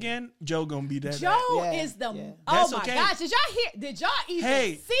and Joe again. Joe gonna be that. Joe Yeah, is the yeah. oh That's my okay. gosh! Did y'all hear? Did y'all even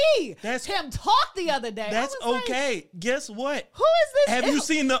Hey, see that's- him talk the other day? I That's was like, okay. Guess what? who is this? Have you Ew.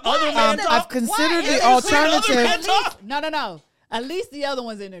 seen the Why other is man the- talk? I've considered why the is alternative. At least, no. At least the other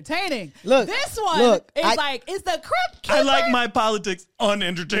one's entertaining. Look, this one look, is like it's the crypt keeper. I like my politics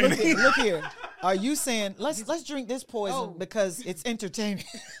unentertaining. look here. Are you saying let's drink this poison Oh. because it's entertaining?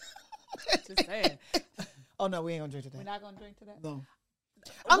 Just saying. Oh no, we ain't gonna drink We're today. not gonna drink today. No.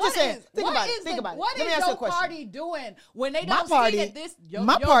 I'm just saying. Think what about it. is Think the- about it. What Let me is ask you your a question. party doing when they My don't party, see that this your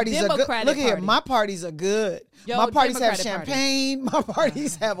parties are good. Democratic Look here, party. my parties are good. Your My parties have Democratic party. champagne. My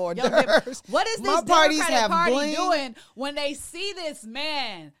parties have hors Yo, Dem- d'oeuvres. what is this My parties Democratic have Party bling. doing when they see this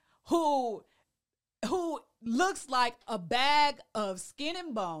man who looks like a bag of skin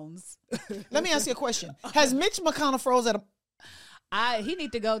and bones? Let me ask you a question. Has Mitch McConnell froze at a He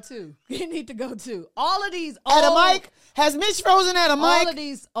need to go too. He need to go too. All of these at a old, mic? Has Mitch frozen at a all mic? of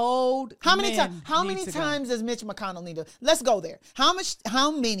these old How many men times? How need many to go. times does Mitch McConnell need to? Let's go there. How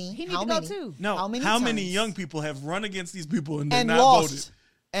many? He need how to go many? too. No, How many many times? young people have run against these people and then And not lost. voted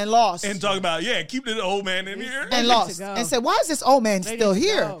And lost. and talk about keep the old man in here. and need lost. to go. And said, why is this old man They still need to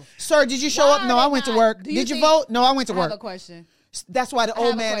here? go. Sir, did you show Why up? No, are I they went to not? work. Do you Did you think- vote? No, I went to I have a work. question. That's why the I have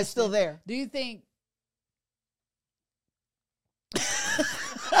old a man is still question. there. Do you think?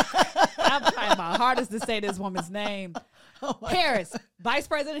 I'm trying my hardest to say this woman's name. Harris, Vice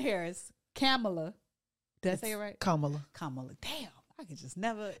President Harris, Kamala. Did I say it right? Kamala. Kamala. Damn, I could just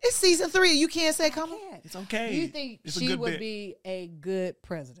never. It's season 3. You can't say Kamala. Can't. It's okay. Do you think It's a she good would bit. be a good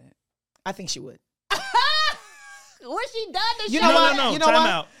president? I think she would. What she done to You show know what? that? No, You know time what?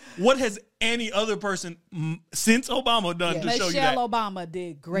 out. What has any other person since Obama done Yeah. to show you Michelle that? Obama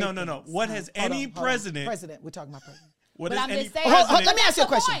did great. No. things. What has Hold any on, hold on. president? President. We're talking about president. What But has I'm any just saying. president? Let me ask you a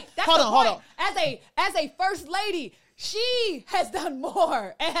That's the question. point. That's Hold the on, hold point. As a first lady, she has done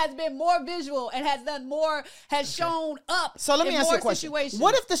more and has been more visual and has done more, has shown up. So let me in ask you more a question. situations.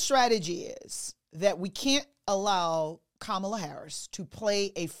 What if the strategy is that we can't allow Kamala Harris to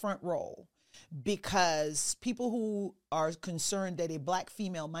play a front role because people who are concerned that a black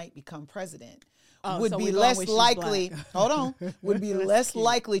female might become president would so be we're going less with she's likely, black. hold on, would be That's less cute.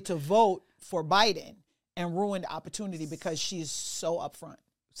 likely to vote for Biden and ruin the opportunity because she's so upfront?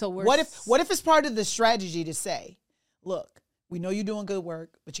 So we're What if it's part of the strategy to say, look, we know you're doing good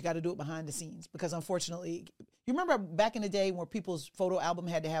work, but you got to do it behind the scenes because unfortunately, you remember back in the day where people's photo album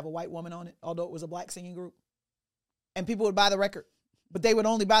had to have a white woman on it, although it was a black singing group, and people would buy the record, but they would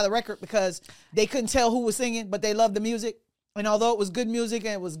only buy the record because they couldn't tell who was singing, but they loved the music, and although it was good music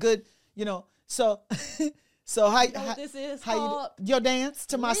and it was good, so so how You know what this is how called? you do, your dance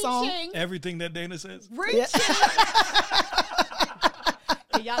to my song? Reaching. Everything that Dana says. Reaching.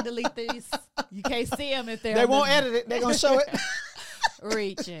 Can y'all delete these? You can't see them if they're. They on won't the- edit it. They're gonna show it.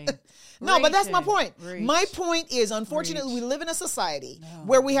 Reaching. No, but that's my Reaching. point. Reach. My point is, unfortunately, we live in a society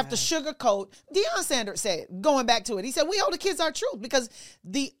where we have to sugarcoat. Deion Sanders said, going back to it, he said, we owe the kids our truth, because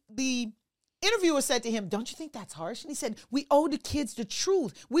the interviewer said to him, don't you think that's harsh? And he said, we owe the kids the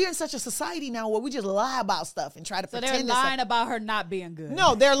truth. We're in such a society now where we just lie about stuff and try to So pretend. they're lying about her not being good.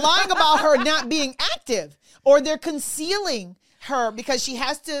 No, they're lying about her not being active, or they're concealing her because she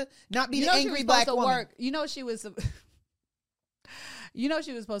has to not be the angry black woman. You know she was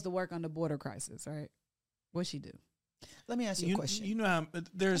supposed to work on the border crisis, right? What'd she do? Let me ask you a question. You know,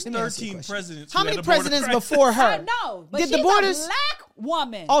 there's Let me ask you a 13 question. presidents. How who many had a border presidents crisis. before her? I know, but Did she's the borders? a black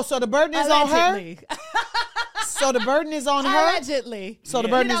woman. Oh, so the burden is on her. Allegedly. So the burden is on her. Allegedly. So the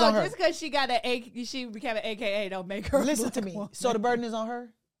burden is on her. Just because she became an AKA don't make her. Listen a to black me. woman. So the burden is on her.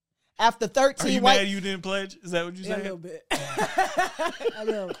 After Are 13 you white. mad you didn't pledge? Is that what you Yeah, a said? little bit.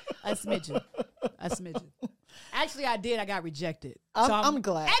 a smidgen. Actually, I did. I got rejected. I'm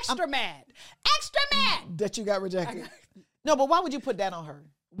glad. Extra mad. That you got rejected. No, but why would you put that on her?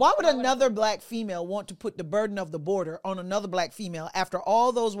 Why would another black female want to put the burden of the border on another black female after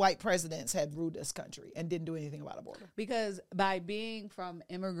all those white presidents had ruled this country and didn't do anything about a border? Because by being from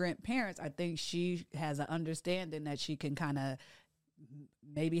immigrant parents, I think she has an understanding that she can kind of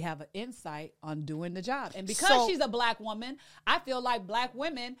maybe have an insight on doing the job. And because she's a black woman, I feel like black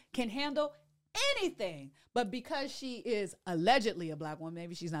women can handle anything. But because she is allegedly a black woman,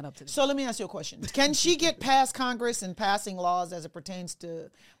 maybe she's not up to this. So let me ask you a question. Can she get past Congress and passing laws as it pertains to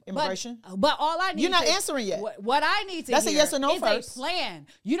immigration? But all I need You're not answering yet. What I need to That's a hear yes or no is first. a plan.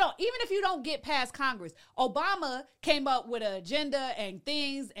 You don't, even if you don't get past Congress, Obama came up with an agenda and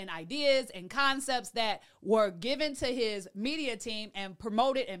things and ideas and concepts that were given to his media team and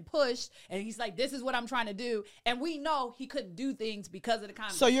promoted and pushed. And he's like, this is what I'm trying to do. And we know he couldn't do things because of the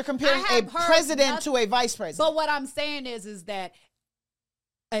Congress. So you're comparing I a have heard president to a vice president. But what I'm saying is that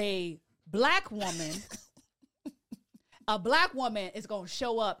a black woman is going to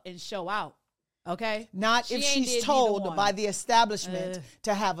show up and show out. Okay? Not She if ain't she's did neither told one. by the establishment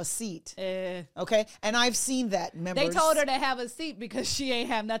to have a seat. Okay? And I've seen that, members. They told her to have a seat because she ain't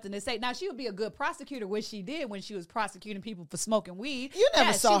have nothing to say. Now, she would be a good prosecutor, which she did when she was prosecuting people for smoking weed. You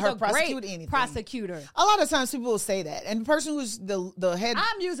never saw she's her a prosecute great anything. prosecutor. A lot of times people will say that. And the person who's the head...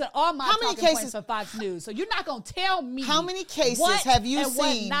 I'm using all my How many talking cases- points for Fox News, so you're not going to tell me How many cases what have you and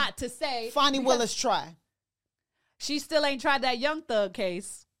what seen not to say. Fonnie because Willis try? She still ain't tried that Young Thug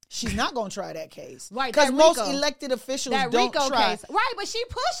case. She's not going to try that case. Right, Because that most RICO. elected officials That don't RICO try. case. Right, but she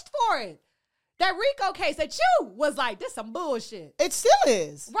pushed for it. That RICO case that you was like, this some bullshit. It still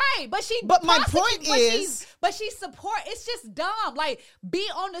is. Right, but But my prosecute- point but is- she support. It's just dumb. Like, be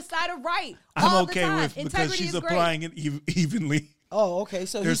on the side of right. I'm all okay the time. with because Integrity she's is great. applying it evenly. Oh, okay.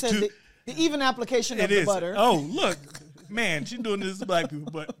 So he There's says two- the even application of It the is. butter. Oh, look. Man, she's doing this to black people,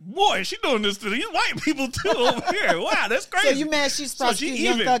 but boy, she's doing this to these white people too over here. Wow, that's crazy. So you mad she's So she prosecuting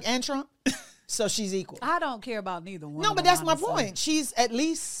Young even. Thug and Trump? So she's equal. I don't care about neither one. No, of but them, that's my honestly. point. She's at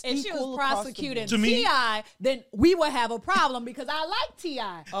least If she equal was across the prosecuting board. To me- T.I., then we would have a problem because I like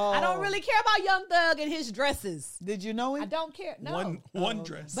T.I. Oh. I don't really care about Young Thug and his dresses. Did you know I him? don't care. No. One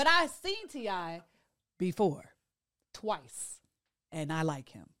dress. But I've seen T.I. before, twice, and I like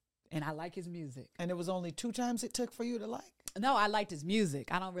him. And I like his music. And it was only 2 times it took for you to like? No, I liked his music.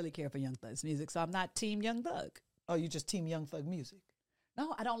 I don't really care for Young Thug's music, so I'm not Team Young Thug. Oh, you just team Young Thug music.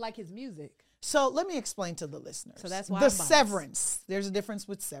 No, I don't like his music. So let me explain to the listeners. So that's why the I'm biased. severance. There's a difference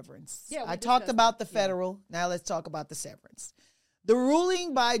with severance. Yeah, we I talked discussed about the that. Yeah. federal. Now let's talk about the severance. The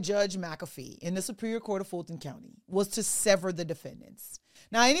ruling by Judge McAfee in the Superior Court of Fulton County was to sever the defendants.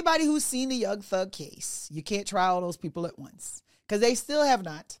 Now, anybody who's seen the Young Thug case, you can't try all those people at once because they still have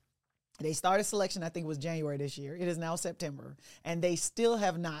not. They started selection, I think it was January this year. It is now September, and they still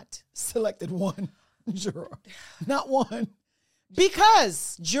have not selected one juror. Not one.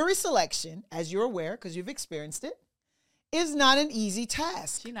 Because jury selection, as you're aware, because you've experienced it, is not an easy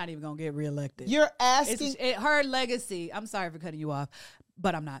task. She's not even going to get reelected. You're asking... Her legacy, I'm sorry for cutting you off,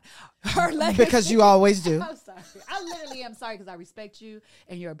 but I'm not. Her legacy. Because you always do. I'm sorry. I literally am sorry because I respect you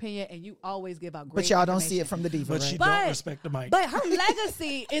and your opinion, and you always give out great But y'all don't see it information. from the diva, But right? she But- don't respect the mic. But her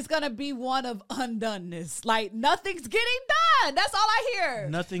legacy is going to be one of undoneness. Like, nothing's getting done. That's all I hear.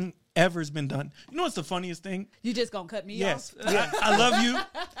 Nothing ever's been done. You know what's the funniest thing? You just going to cut me Yes, off? I love you.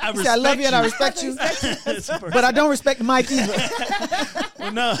 I You respect say, I love you and I respect you, but I don't respect Mike either.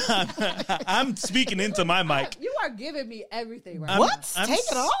 Well, no, I'm speaking into my mic. You are giving me everything right What? I'm Take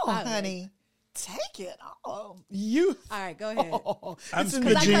it all, I- honey. Take it. Oh, you. All right, go ahead. Oh, I'm it's in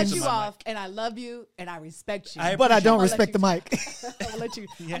Because the I cut genes. you off, and I love you, and I respect you. But I don't I'ma let respect the you- mic. I'm gonna let you.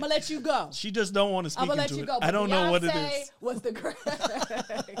 I'm gonna let you go. She just don't want to speak I'm gonna into let you it. go. I don't know what it Beyonce is. was the great.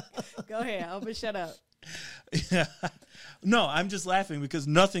 Go ahead. I'm gonna shut up. Yeah. No, I'm just laughing because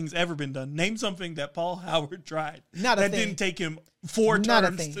nothing's ever been done. Name something that Paul Howard tried Not a that thing. didn't take him 4 Not a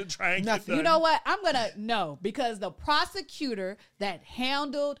terms thing. to try and Nothing. get done. You know what? I'm gonna no because the prosecutor that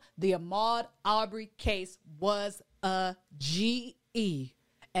handled the Ahmaud Arbery case was a GE,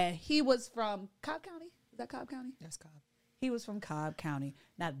 and he was from Cobb County. Is that Cobb County? That's Cobb. He was from Cobb County.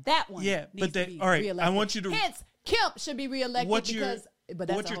 Now that one, Yeah, needs but that- to be all right, I reelected. want you to- Hence, Kemp should be reelected What you're- because. But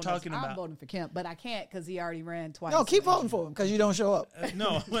that's what a you're whole nother- talking I'm about. voting for Kemp, but I can't because he already ran twice. No, keep voting for him because you don't show up.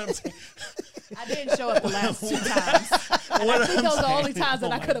 No, what I'm saying, I didn't show up the last 2 times. And What I think I'm those are the only saying- times that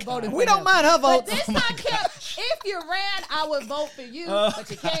oh I my could have voted for We don't him. mind her vote. But this time, Kemp, if you ran, I would vote for you.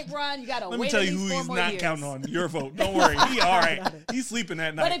 But you can't run. You got to let wait me tell at you least who 4 he's more not years. counting on. Your vote. Don't worry. He all right. He's sleeping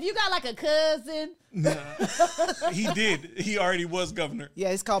at But night. if you got like a cousin, He did. He already was governor. Yeah,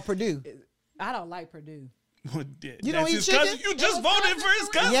 it's called Purdue. I don't like Purdue. You That's don't eat his chicken? cousin. You just was voted for his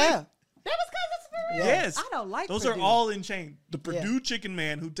cousin. Yeah. That was cousins for real? Yes. I don't like Those Purdue. are all in chain. The Purdue chicken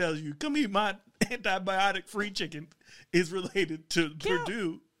man who tells you, come eat my antibiotic-free chicken is related to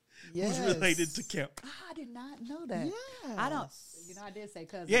Purdue, Yes. who's related to Kemp. I did not know that. I don't. You know, I did say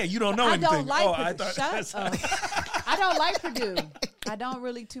cousin. Yeah, you don't know I anything. don't like Oh, Purdue. I thought Shut that's- up. I don't like Purdue. I don't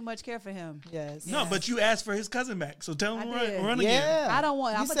really too much care for him. Yes. No, but you asked for his cousin back, so tell him I did. run again. Yeah. I don't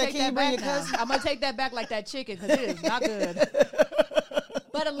want. You I'm gonna said, take can you that bring back your now. cousin? I'm gonna take that back like that chicken because it is not good.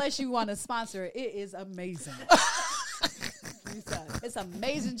 But unless you want to sponsor it, it is amazing. It's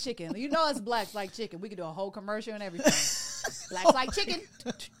amazing chicken. You know, us blacks like chicken. We could do a whole commercial and everything. Blacks like chicken.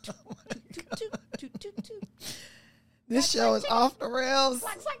 This show is off the rails.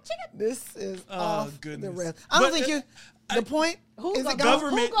 Blacks like chicken. This is Oh, off goodness. the rails. I don't But, think you. The point Who's is gonna it go? gone?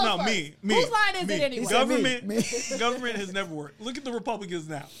 Government, Who goes no, first? me. Whose line is me. it anyway? Government, Me. government has never worked. Look at the Republicans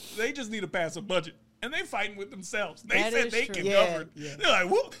now. They just need to pass a budget, and they fighting with themselves. They That said is they true. can Yeah, govern. yeah. They're like,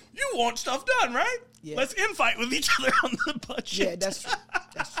 well, you want stuff done, right? Yeah. Let's infight with each other on the budget. Yeah, that's true.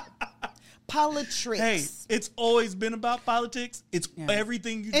 That's true. Politics. Hey, it's always been about politics. It's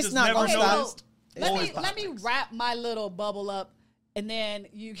everything you It's just not never gonna stop. noticed. Let Always me politics. wrap my little bubble up, and then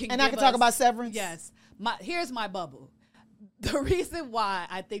you can. And I give can talk us- about severance? Yes, here's my bubble. The reason why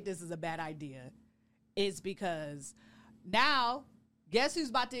I think this is a bad idea is because now guess who's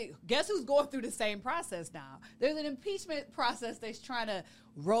going through the same process now? There's an impeachment process that's trying to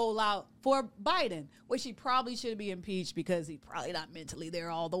roll out for Biden, which he probably should be impeached because he's probably not mentally there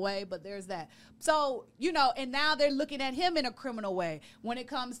all the way, but there's that. So, and now they're looking at him in a criminal way when it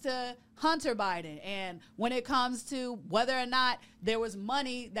comes to Hunter Biden and when it comes to whether or not there was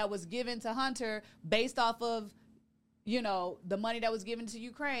money that was given to Hunter based off of the money that was given to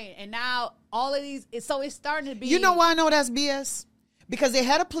Ukraine. And now all of these, so it's starting to be. You know why I know that's BS? Because they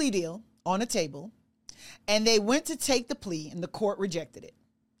had a plea deal on the table, and they went to take the plea, and the court rejected it.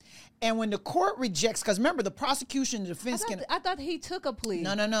 And when the court rejects, because remember, the prosecution, the defense I thought he took a plea.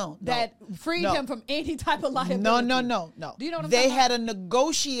 No. That freed No. him from any type of liability. No. Do you know what I'm They talking had a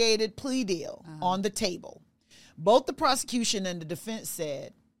negotiated plea deal on the table. Both the prosecution and the defense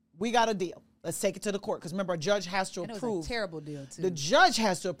said, we got a deal. Let's take it to the court. Because remember, a judge has to And it approve. was a terrible deal, too. The judge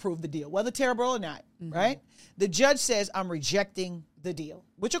has to approve the deal, whether terrible or not, right? The judge says, I'm rejecting the deal,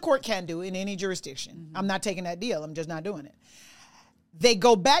 which a court can do in any jurisdiction. I'm not taking that deal. I'm just not doing it. They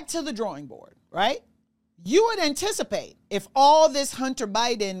go back to the drawing board, right? You would anticipate if all this Hunter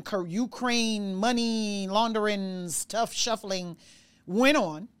Biden, Ukraine money laundering stuff shuffling went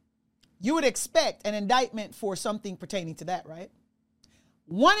on, you would expect an indictment for something pertaining to that, right?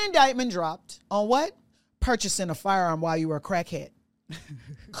 One indictment dropped on what? Purchasing a firearm while you were a crackhead.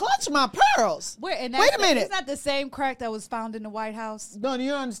 Clutch my pearls. Wait a minute. Is that the same crack that was found in the White House? No, you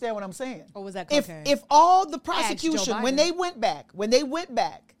don't understand what I'm saying. Or was that If cocaine? if all the Joe prosecution, when Biden. they went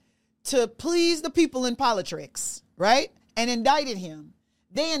back to please the people in politics, right, and indicted him,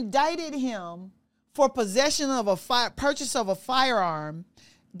 they indicted him for possession of purchase of a firearm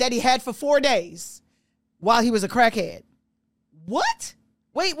that he had for 4 days while he was a crackhead. What?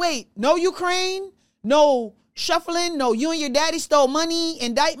 Wait. No Ukraine, no shuffling, no you and your daddy stole money,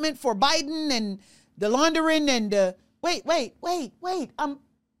 indictment for Biden and the laundering and the wait.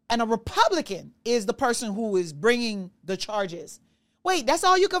 And a Republican is the person who is bringing the charges. Wait, that's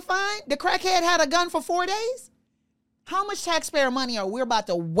all you could find? The crackhead had a gun for 4 days? How much taxpayer money are we about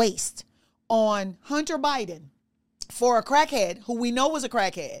to waste on Hunter Biden for a crackhead who we know was a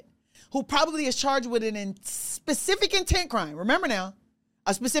crackhead, who probably is charged with an specific intent crime? Remember now,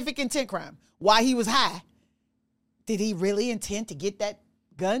 a specific intent crime, while he was high, did he really intend to get that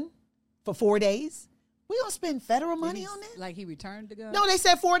gun for 4 days? We gonna spend federal money on that? Like he returned the gun? No, they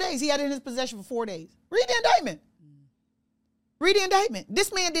said 4 days. He had it in his possession for 4 days. Read the indictment. Read the indictment.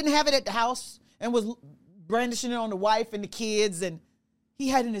 This man didn't have it at the house and was brandishing it on the wife and the kids, and he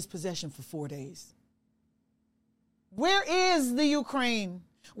had it in his possession for 4 days. Where is the Ukraine?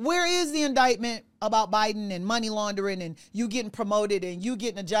 Where is the indictment about Biden and money laundering and you getting promoted and you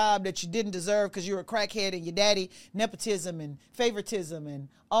getting a job that you didn't deserve because you're a crackhead and your daddy, nepotism and favoritism and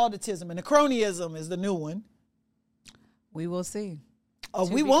auditism and cronyism is the new one? We will see. Oh,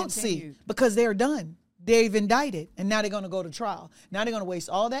 we won't see because they're done. They've indicted and now they're going to go to trial. Now they're going to waste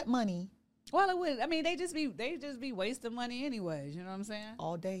all that money. Well, it would. I mean, they just be wasting money anyways. You know what I'm saying?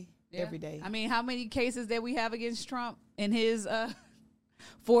 All day, every day. I mean, how many cases that we have against Trump in his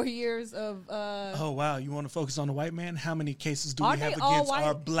 4 years of oh wow, you want to focus on the white man? How many cases do we have against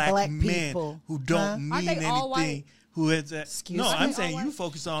our black men people who don't mean anything? Who is that? Excuse no, me? I'm saying you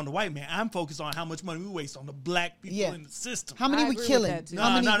focus on the white man. I'm focused on how much money we waste on the black people in the system. How many we killing?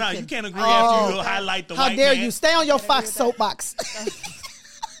 No, you can't agree after you highlight the white man. How dare you? Stay on your Fox soapbox.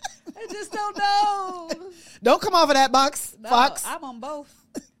 I just don't know. Don't come off of that box, No, Fox. I'm on both.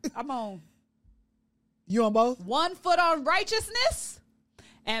 I'm on. You on both? 1 foot on righteousness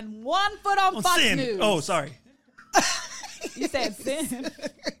and 1 foot on Fox sin. News. Oh, sorry. You said sin.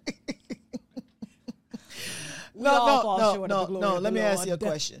 No. Let me ask you a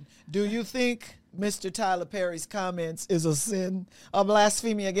question. Do you think Mr. Tyler Perry's comments is a sin, a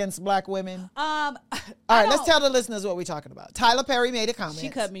blasphemy against black women? All right, let's tell the listeners what we're talking about. Tyler Perry made a comment. She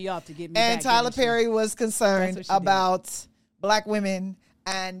cut me off to get me and back. Tyler Perry was concerned about did. black women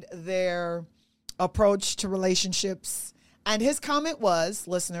and their approach to relationships. And his comment was,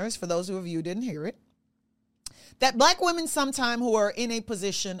 listeners, for those of you who didn't hear it, that black women sometimes who are in a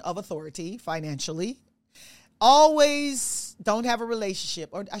position of authority financially always don't have a relationship,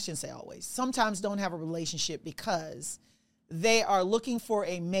 or I shouldn't say always, sometimes don't have a relationship because they are looking for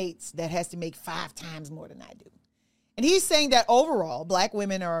a mate that has to make 5 times more than I do. And he's saying that overall, black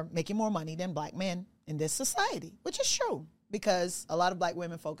women are making more money than black men in this society, which is true because a lot of black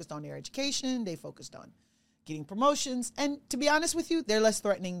women focused on their education, they focused on getting promotions, and to be honest with you, they're less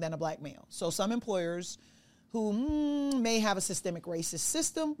threatening than a black male. So some employers who may have a systemic racist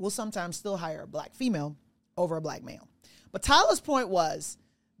system will sometimes still hire a black female over a black male. But Tyler's point was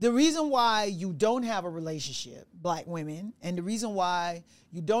the reason why you don't have a relationship, black women, and the reason why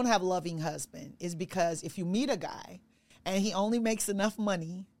you don't have a loving husband is because if you meet a guy and he only makes enough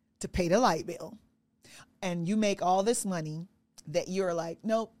money to pay the light bill and you make all this money that you're like,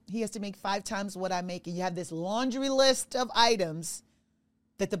 nope, he has to make 5 times what I make, and you have this laundry list of items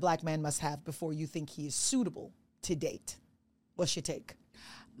that the black man must have before you think he is suitable to date. What's your take?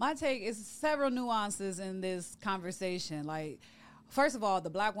 My take is several nuances in this conversation. Like, first of all,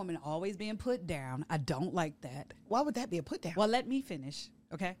 the black woman always being put down. I don't like that. Why would that be a put down? Well, let me finish,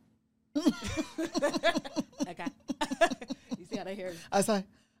 okay? Okay. You see how they hear? I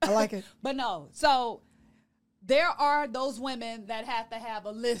like it. But no, so there are those women that have to have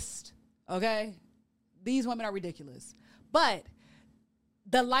a list, okay? These women are ridiculous. But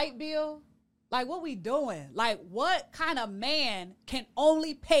the light bill, like, what we doing? Like, what kind of man can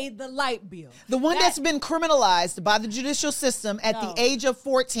only pay the light bill? The one that's been criminalized by the judicial system at the age of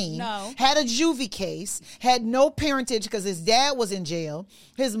 14, had a juvie case, had no parentage because his dad was in jail.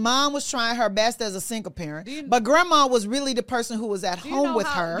 His mom was trying her best as a single parent, but grandma was really the person who was at home with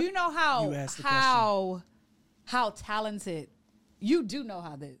her. Do you know how talented? You do know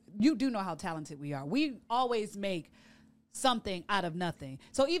how talented we are. We always make something out of nothing.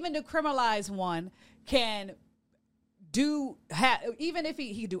 So even the criminalized one can even if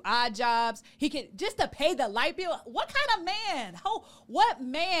he do odd jobs, he can just to pay the light bill. What kind of man? What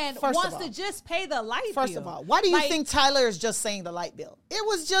man wants to just pay the light bill? First of all, why do you think Tyler is just saying the light bill? It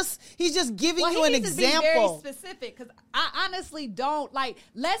was he's just giving you an example. He needs to be very specific because I honestly don't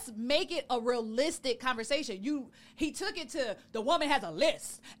let's make it a realistic conversation. He took it to the woman has a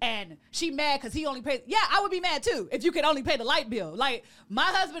list and she mad because he only pays. Yeah, I would be mad too if you could only pay the light bill. Like, my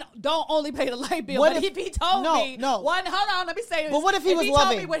husband don't only pay the light bill, but if he told me hold on, let me say this. But what if he was he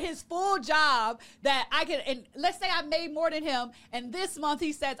loving? told me with his full job that I can, and let's say I made more than him, and this month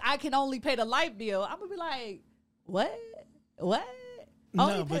he says I can only pay the light bill, I'm gonna be like, what?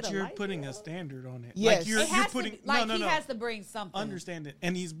 No, but you're putting a standard on it. Yes. Like you're putting he has to bring something. Understand it,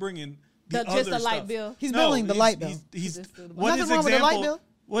 and he's bringing just the light stuff. bill. Building the light bill. He's what his example?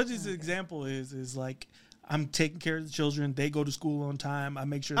 What his example is like, I'm taking care of the children. They go to school on time. I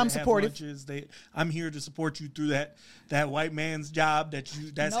make sure they I'm have supportive. lunches. I'm here to support you through that white man's job. That's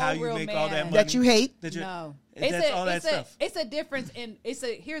No how you real make man. all that money. That you hate. No, That's all that stuff. It's a difference in.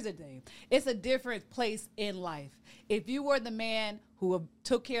 Here's the thing. It's a different place in life. If you were the man who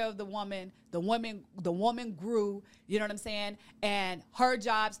took care of the woman grew. You know what I'm saying? And her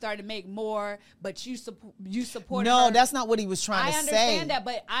job started to make more, but you supported her. No, that's not what he was trying to say. I understand that,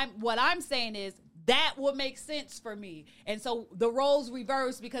 but what I'm saying is that would make sense for me. And so the roles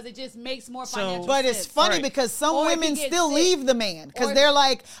reverse because it just makes more financial But sense. it's funny Right. because some Or if women he gets still sick. leave the man because Or- they're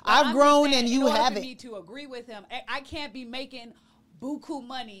like, But I've I'm grown just saying, and you in order haven't. for me to agree with him, I can't be making buku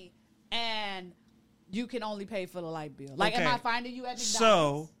money and you can only pay for the light bill. Like, am Okay. I finding you at McDonald's?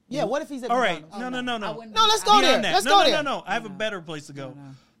 So, Yeah, what if he's at all right. McDonald's? No. I wouldn't- No, let's go I- there. Beyond that. Let's no, go no, there. No. I have a better place to go. No.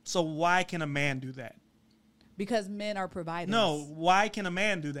 So why can a man do that? Because men are providers. No. Why can a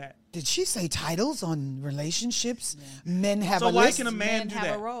man do that? Did she say titles on relationships? Men have So a why list. can a man Men do have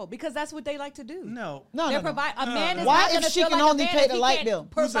that? a role because that's what they like to do. No. No, They're no, no. provide. A man is Why not if gonna she feel can like a only man pay if the he light can't bill?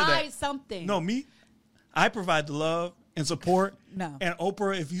 Who said that? Provide something. No, me. I provide the love and support. No. And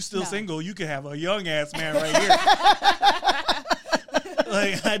Oprah, if you still No. single, you can have a young ass man right here.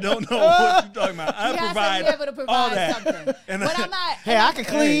 Like, I don't know what you're talking about. I He has provide to be able to provide all that. something. And But I'm not. Hey, I can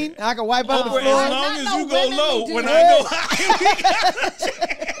clean. I can wipe out the Oprah, floor. as long Not as no you go womenly low, when duties. I go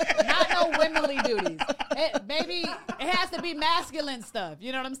high, Not no womanly duties. Maybe it has to be masculine stuff.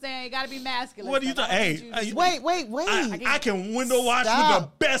 You know what I'm saying? It got to be masculine. What are you stuff. talking? I Hey, don't need you to- Wait. I can window wash with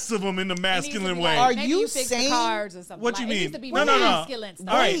Stop. the best of them in the It needs to masculine be way. like, Are maybe you fix saying- the cars or something? What you Like, It mean? needs to be No. masculine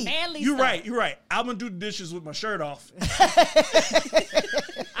stuff. All right, Manly you're stuff. right. You're right. I'm gonna do the dishes with my shirt off.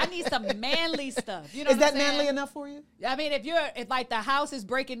 I need some manly stuff. You know Is what that I'm saying? manly enough for you? I mean, if like the house is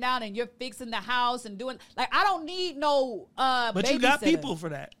breaking down and you're fixing the house and doing like I don't need no But you got babysitter. people for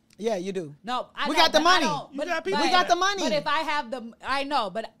that. Yeah, you do. No, I We know, got the but I money. don't- You but- got people but- We got the money. But if I have I know,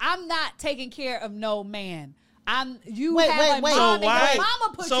 but I'm not taking care of no man. You Wait, have wait, a wait. mom So why- and your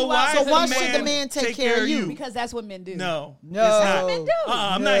mama put so you why out. So does why the should the man take care of you? Because that's what men do. No, No. it's not. Men do.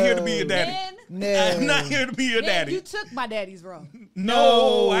 I'm not here to be your daddy. Men, No. I'm not here to be your men, daddy. you took my daddy's role.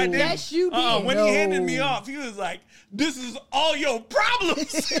 No, I didn't. Yes, you did. When No. he handed me off, he was like, "This is all your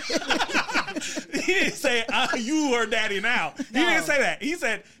problems." He didn't say, "You are daddy now." He No. didn't say that. He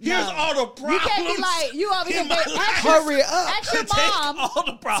said, "Here's No. all the You problems." can't be like you over here. in my Ask life. your, Hurry up. ask your Take mom. all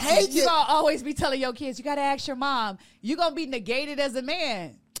the problems. Take You it. gonna always be telling your kids, you gotta ask your mom. You gonna be negated as a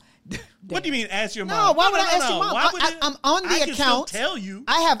man. What do you mean? Ask your No, mom. why would I ask your mom? Why would I'm on the I can still account. tell you.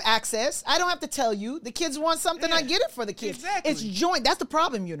 I have access. I don't have to tell you. The kids want something, I Yeah, get it for the kids. exactly. It's joint. That's the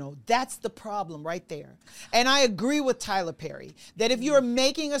problem, That's the problem right there. And I agree with Tyler Perry that if you're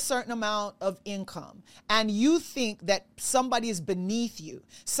making a certain amount of income and you think that somebody is beneath you,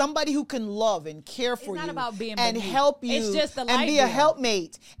 somebody who can love and care for not you about being and beneath. help you It's just the and light be a bill.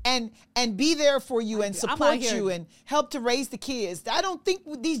 helpmate and be there for you and I'm support out here- you and help to raise the kids. I don't think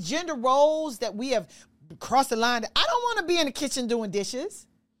with these gender roles that we have crossed the line. I don't want to be in the kitchen doing dishes.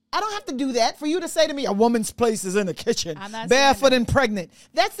 I don't have to do that for you to say to me, a woman's place is in the kitchen, I'm not saying barefoot that. and pregnant.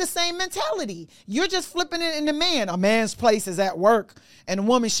 That's the same mentality. You're just flipping it in the man. A man's place is at work and a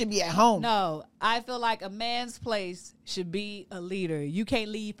woman should be at home. No, I feel like a man's place should be a leader. You can't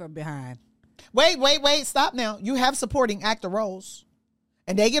lead from behind. Wait. Stop now. You have supporting actor roles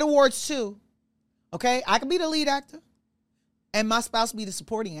and they get awards too. Okay. I can be the lead actor and my spouse be the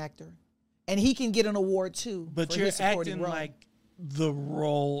supporting actor and he can get an award too. But for you're his supporting acting role. like the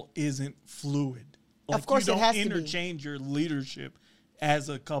role isn't fluid. Like Of course you it don't has to be. interchange your leadership as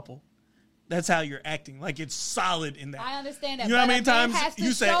a couple. That's how you're acting. Like it's solid in that. I understand that. You know how but many a man times has to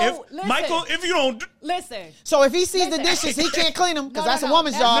you say, show- if listen, Michael, if you don't, listen. So if he sees the Listen. dishes, he can't clean them because No, that's no, a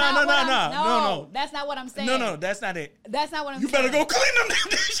woman's that's job. not No, what no, I'm- no. That's not what I'm saying. no, that's not it. That's not what I'm You saying. better go clean them damn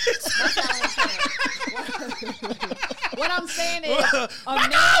dishes. That's not what I'm saying. What I'm saying is a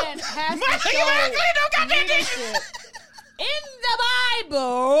man has to show leadership. In the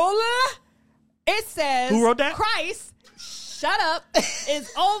Bible, it says Who wrote that? Christ, shut up,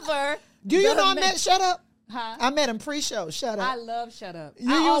 is over. Do you the know I ma- met Shut Up? Huh? I met him pre-show. Shut I Up. love shut up.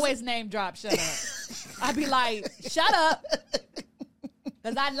 You I use- always name drop shut up. I be like, shut up.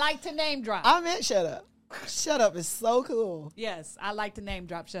 Because I like to name drop. I met Shut Up. Shut Up is so cool. Yes, I like to name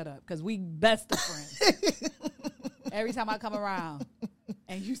drop shut up because we best of friends. Every time I come around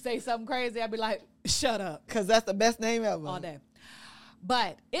and you say something crazy, I be like, shut up Because that's the best name ever. all day.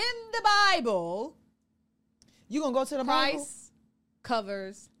 But in the Bible, You going to go to the Bible? Christ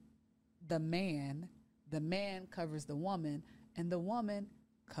covers the man covers the woman, and the woman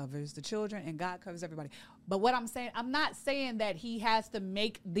covers the children and God covers everybody. But what I'm saying, I'm not saying that he has to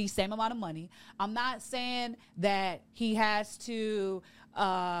make the same amount of money. I'm not saying that he has to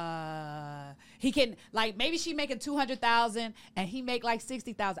he can, like, maybe she making 200,000 and he make like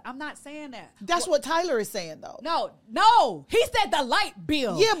 60,000. I'm not saying that. That's what Tyler is saying, though. No, he said the light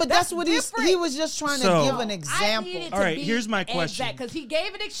bill. Yeah, but that's what he was just trying to give an example. All right, here's my question. Because he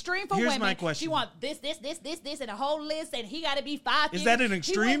gave an extreme for women. My question. She want this, and a whole list, and he got to be 5 figures. Is that an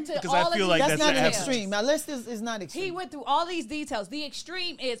extreme? Because I feel like that's not an average. extreme. My list is not extreme. He went through all these details. The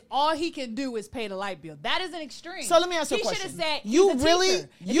extreme is all he can do is pay the light bill. That is an extreme. So let me ask you a question. He should have said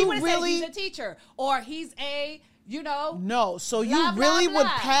he's a teacher, or he's a, No, so you blah, really blah, would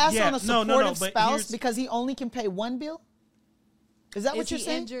blah. pass on a supportive but spouse because he only can pay one bill? Is that what you're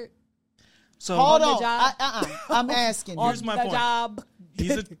saying? Injured? So Hold on on. the job? I'm asking you. Here's my point. Job.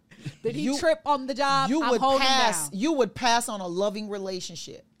 Did he trip on the job? You I'm would holding pass. down. You would pass on a loving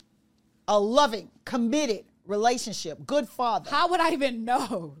relationship, a loving, committed relationship, good father. How would I even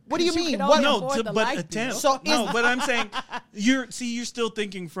know? What do you mean? But attempt. But I'm saying you're still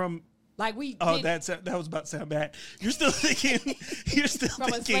thinking from. Like we. Oh, that was about to sound bad. You're still thinking.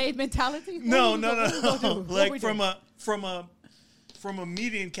 From a slave mentality. No. Like from a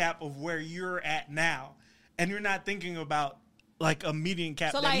median cap of where you're at now, and you're not thinking about like a median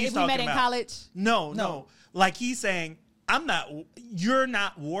cap. So that like he's if we talking met in about. college. No. Like he's saying, you're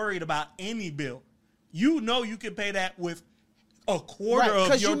not worried about any bill. You know you can pay that with a quarter of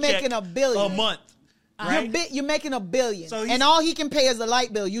your you're making check $1 billion a month. Right? You're making $1 billion, so and all he can pay is the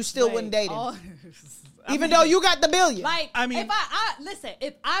light bill. You still wouldn't date him, even though you got the $1 billion. Like, if I listen,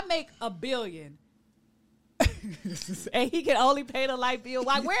 if I make $1 billion, and he can only pay the light bill,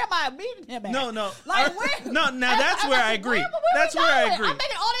 like where am I meeting him at? No. Like where? No. Now that's where I agree. That's where I agree. I'm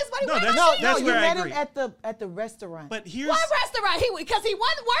making all this money. That's where I agree. You met him at the restaurant. But here's what restaurant? Because he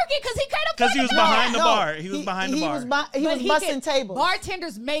wasn't working because he couldn't afford. Because he was behind the bar. He was behind the bar. He was busting tables.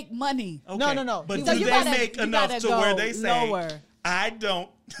 Bartenders make money. Okay. No. But So do you they gotta- make you enough gotta to go where they say, lower. I don't.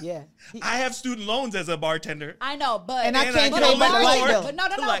 Yeah. I have student loans as a bartender. I know, but And I can't can pay only by the light afford bill. But no,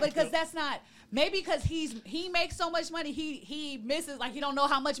 the light because bill. that's not. Maybe because he makes so much money, he misses, like he don't know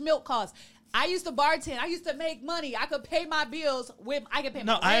how much milk costs. I used to bartend. I used to make money. I could pay my bills with. I could pay.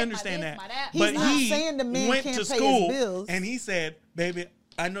 No, my I rent, understand my this, that. my that. He's But not he saying the man went can't to pay his school bills. and he said, "Baby,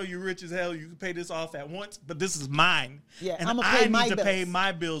 I know you're rich as hell. You can pay this off at once, but this is mine. Yeah, and I'ma I pay need my to bills. pay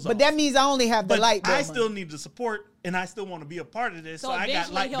my bills But off. that means I only have the But light bill. I money. still need the support, and I still want to be a part of this. So I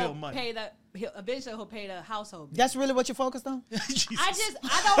got light bill money. Eventually he'll pay the household bill. That's really what you're focused on? Jesus.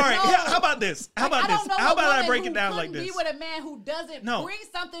 I don't All right, know. how about this? How Like, about I don't this? know How a about I woman break who it down like couldn't this? Be with a man who doesn't bring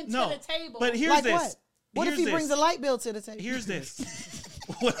something to the table. But here's Like this. what? What if Here's he brings this. a light bill to the table? Here's this.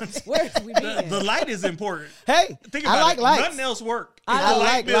 What I'm saying. Where's we being? The light is important. Hey, Think about I like it. lights. Nothing else work. If I the light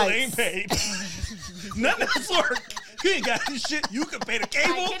like bill lights. ain't paid. Nothing else work. You ain't got this shit. You can pay the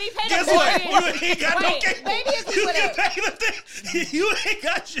cable. Can he pay the Guess what? mortgage? You ain't got no Wait, cable. maybe if he you would've- can pay the thing. You ain't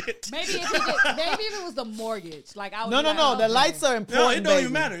got shit. Maybe if it was the mortgage, like I would No. be like, The okay. lights are important. No, it don't baby.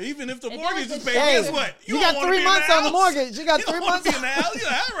 even matter. Even if the It mortgage doesn't is paid, say- guess Hey, what? you don't got wanna 3 be in the months on the house. mortgage. You got You 3 don't wanna months. be in the house.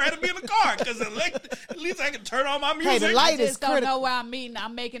 I'd rather be in the car because at least I can turn on my music. Hey, the light I is just don't critical. know where I'm meeting.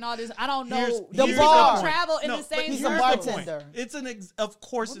 I'm making all this. I don't know. Here's The the bar. point. Travel in the but same. He's a here's the bartender. point. It's of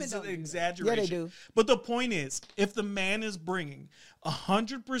course, Women it's don't an do that. exaggeration. Yeah, they do. But the point is, if the man is bringing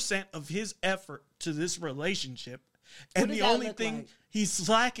 100% of his effort to this relationship, and does the that only look thing like? he's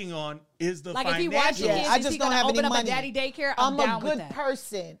slacking on is the Like if he financial. watches Yeah, kids, I is just he don't gonna have open any up money. a daddy daycare. I'm down a with good that.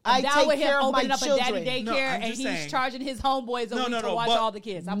 person. I'm I down take with him care of my opening up a children. daddy No, daycare, I'm and just he's saying. charging his homeboys a week to watch but- all the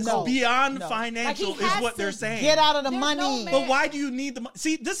kids. I'm No. cool. Beyond No. financial Like he is has what they're to saying. Get out of the There's money. no man- But why do you need the money?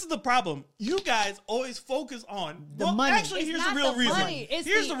 See, this is the problem. You guys always focus on The money. Actually, It's here's not the real reason. money. It's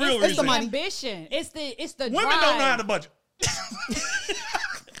Here's the real it's reason. the money. ambition. It's the Women drive. don't know how to budget.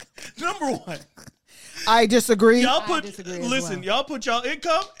 Number one. I disagree. Y'all I put disagree as listen. well. Y'all put y'all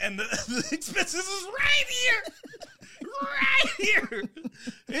income and the expenses is right here, right here.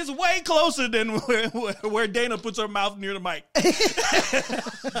 It's way closer than where Dana puts her mouth near the mic.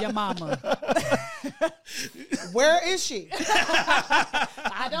 Your mama. Where is she?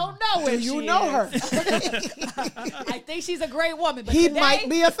 I don't know Do if you she know is. her? I think she's a great woman, but He today, might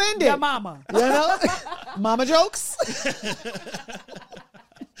be offended. your mama. You know, mama jokes.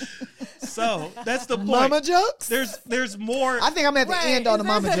 So that's the point. Mama jokes. There's more. I think I'm at the Right, end on the is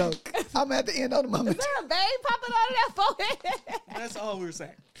mama there- joke. I'm at the end on the mama Is joke. there a vein popping out of that forehead? That's all we were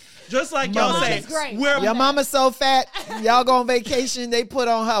saying. Just like Mama y'all say, jokes. Great. we're Your mama's so fat. Y'all go on vacation. They put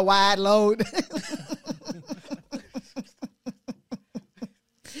on her wide load.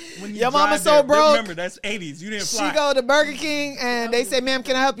 When you Your mama drive so there, broke. Remember, that's 80s. You didn't fly. She go to Burger King and they say, "Ma'am,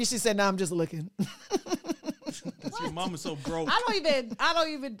 can I help you?" She said, "No, I'm just looking." Your mama's so broke. I don't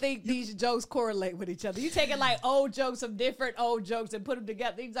even think these jokes correlate with each other. You taking like old jokes from different old jokes and put them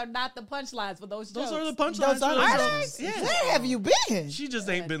together. These are not the punchlines for those jokes. Those are the punchlines. Those are the jokes. Yeah. Where have you been? She just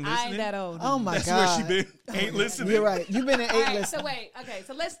ain't been I listening. ain't that old. Oh my That's God. where she been. Ain't listening. You're right. You've been in All eight right, listening. so wait. Okay,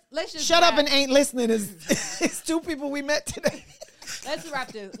 so let's just Shut up wrap- and ain't listening is two people we met today. Let's wrap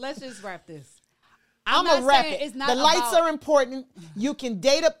this. Let's just wrap this. I'm not gonna wrap saying it. it's not The lights about- are important. You can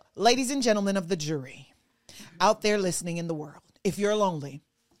date up, ladies and gentlemen of the jury out there listening in the world. If you're lonely,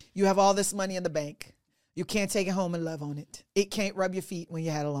 you have all this money in the bank. You can't take it home and love on it. It can't rub your feet when you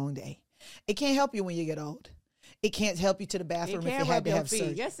had a long day. It can't help you when you get old. It can't help you to the It bathroom if you can had rub to your have feet.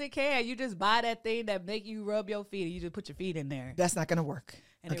 surgery. Yes, it can. You just buy that thing that make you rub your feet, and you just put your feet in there. That's not going to work.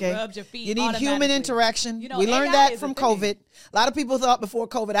 And it Okay, rubs your feet you need human automatically. interaction. You know, we learned AI that is from a thing. COVID. A lot of people thought before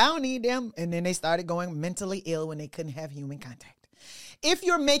COVID, I don't need them, and then they started going mentally ill when they couldn't have human contact. If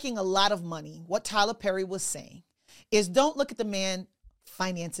you're making a lot of money, what Tyler Perry was saying is, don't look at the man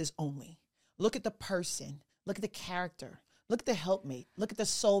finances only. Look at the person. Look at the character. Look at the helpmate. Look at the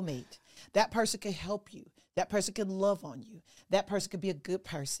soulmate. That person could help you. That person could love on you. That person could be a good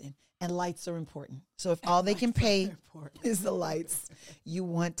person. And lights are important. So if all they can pay is the lights, you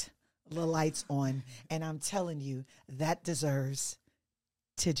want the lights on. And I'm telling you, that deserves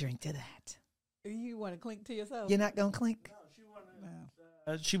to drink to that. You want to clink to yourself? You're not going to clink?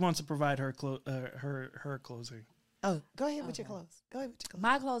 She wants to provide her her closing. Oh, go ahead with your clothes. Go ahead with your clothes.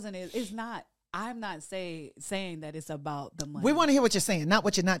 My closing is not. I'm not saying that it's about the money. We want to hear what you're saying, not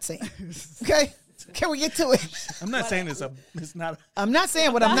what you're not saying. Okay? Can we get to it? I'm not saying it's not. I'm not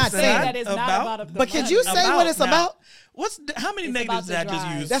saying what I'm not saying saying. that it's About? not about the But could money. you say what it's now. about? How many It's negatives about did the I just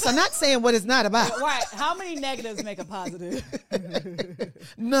drive. use? That's I'm not saying what it's not about. Right. How many negatives make a positive?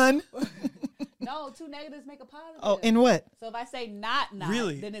 None. No, 2 negatives make a positive. Oh, in what? So if I say not,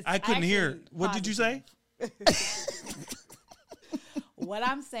 Really? then it's I couldn't hear. actually What did you say? What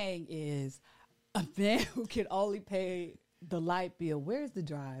I'm saying is, a man who can only pay the light bill, where's the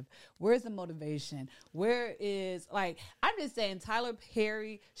drive? Where's the motivation? Where is, like, I'm just saying Tyler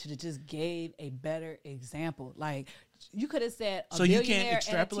Perry should have just gave a better example. Like, you could have said a So you billionaire can't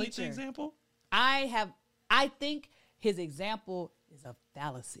extrapolate and a the teacher. example? I think his example is a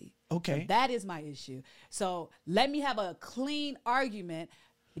fallacy. Okay. So that is my issue. So let me have a clean argument.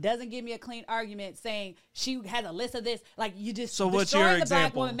 He doesn't give me a clean argument saying she has a list of this. Like, you just So what's destroying your the black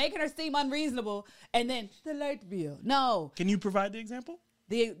example? woman, making her seem unreasonable, and then the light bill. No. Can you provide the example?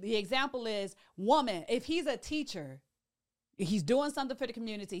 The example is, woman, if he's a teacher, he's doing something for the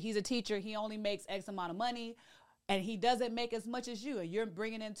community, he's a teacher, he only makes X amount of money, and he doesn't make as much as you, and you're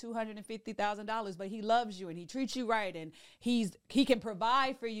bringing in $250,000, but he loves you and he treats you right, and he can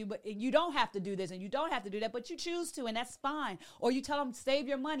provide for you, but you don't have to do this and you don't have to do that, but you choose to, and that's fine. Or you tell him save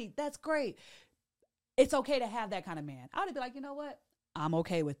your money, that's great. It's okay to have that kind of man. I would be like, you know what? I'm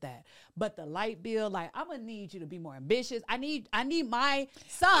okay with that. But the light bill, like, I'm gonna need you to be more ambitious. I need my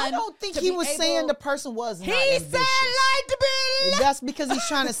son. I don't think he was saying the person was not ambitious. said light bill. That's because he's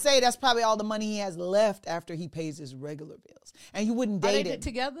trying to say that's probably all the money he has left after he pays his regular bills. And you wouldn't Are they date him.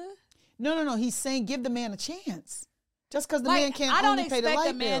 together? No. He's saying give the man a chance. Just because the Like, man can't I don't only pay the expect light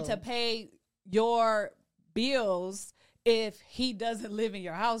a man bill. to pay your bills if he doesn't live in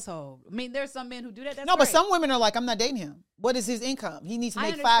your household. I mean, there's some men who do that. That's No, but great. some women are like, I'm not dating him. What is his income? He needs to I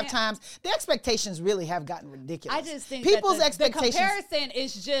make 5 understand. times. The expectations really have gotten ridiculous. I just think people's that the expectations. comparison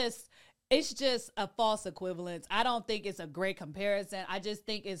is just a false equivalence. I don't think it's a great comparison. I just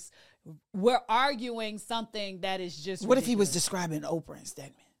think we're arguing something that is just What if he was ridiculous. describing Oprah and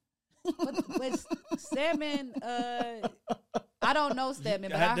Stedman? But Stedman, I don't know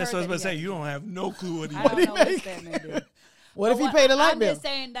Stedman, but I heard That's what I was about to that say. he You don't have no clue what he I don't know what Stedman did. What if he paid a light I'm bill? just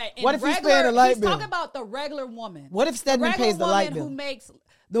saying that. What if he's paying a light bill? He's talking about the regular woman. What if Stedman pays the light bill?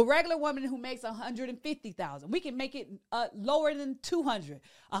 The regular woman who makes $150,000. We can make it lower than 200.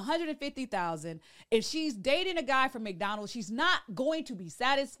 $150,000. If she's dating a guy from McDonald's, she's not going to be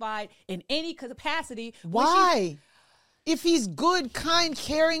satisfied in any capacity. Why? If he's good, kind,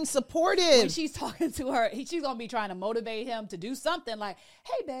 caring, supportive. When she's talking to her, she's gonna be trying to motivate him to do something like,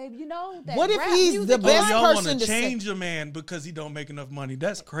 "Hey, babe, you know that." What if rap he's music the is best y'all person want to to say- change a man because he don't make enough money.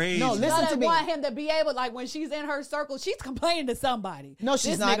 That's crazy. No, listen But to I me. want him to be able, like, when she's in her circle, she's complaining to somebody. No,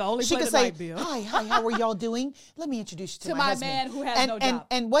 she's This not. Nigga only She play could the say, light bill. hi, how are y'all doing? Let me introduce you to To my my husband. man who has and, no and, job.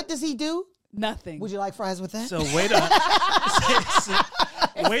 And what does he do? Nothing. Would you like fries with that? So wait a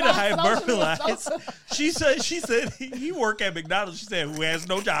way to hyperbolize. Social. She said he work at McDonald's. She said, who has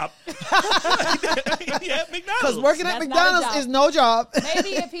no job? Yeah, McDonald's. Because working at That's not a McDonald's job. is no job. Maybe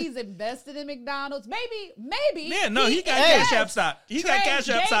if he's invested in McDonald's, maybe. Yeah, no, he got Hey. Cash App stock. He got Cash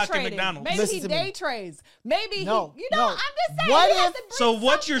App stock at trading. McDonald's. Maybe Listen he to me. day trades. Maybe No, he, no. I'm just saying. What he has if- to bring So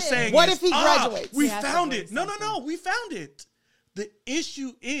what you're something. saying What is, if he graduates? we He has to found bring it. No, we found it. The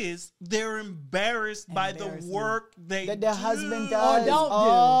issue is they're embarrassed by the work they That their do. husband Or does. don't do.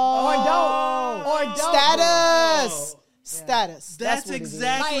 Oh. Or don't. Status. Status. That's what it is.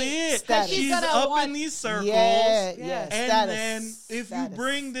 exactly Like, it. status. She's Gonna up want- in these circles. Yeah, Yeah. yeah. And Status. then if Status. you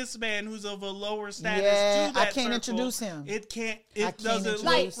bring this man who's of a lower status Yeah, to that I can't circle, introduce him. It can't. I It can't doesn't introduce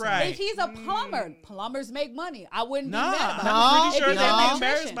look Like, him. right. if he's a plumber, plumbers make money. I wouldn't Nah, be mad about No, I'm pretty sure If he's they'd an be electrician.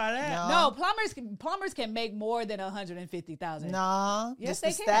 embarrassed by that. No. No, plumbers can make more than 150,000. Nah, Yes, just they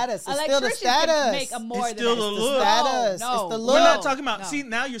the can. status. It's still the Electricians can status. make a more It's than still that. the It's look. Status. No, It's the no. look. We're not talking about. No. See,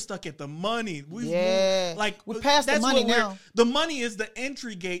 now you're stuck at the money. We've Yeah. moved, like We're past the that's money what we're- now. The money is the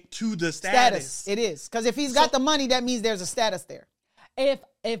entry gate to the Status. status. It is. Because if he's got the money, that means there's a status there.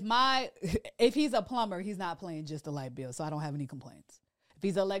 If he's a plumber, he's not paying just the light bill, so I don't have any complaints. If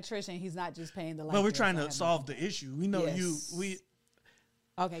he's an electrician, he's not just paying the light bill. But we're trying so I to have no solve the issue. We know Yes.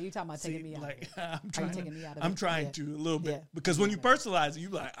 Okay, you talking about taking See, me out. like of it. I'm trying. taking me out of I'm it? trying Yeah. to a little bit Yeah. because when you personalize it, you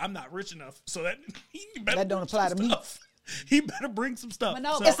be like, I'm not rich enough, so that he better That don't bring apply some to me. stuff. He better bring some stuff. But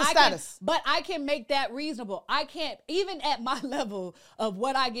no, So- It's a I status. but I can make that reasonable. I can't, even at my level of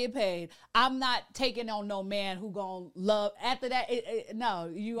what I get paid, I'm not taking on no man who gonna love. After that,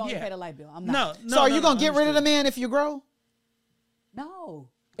 no, you only Yeah. pay the light bill. I'm not. no. So are you going to get rid of the understood. man if you grow? No.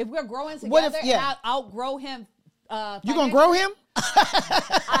 If we're growing together What if- and yeah. I outgrow him, You going to grow him?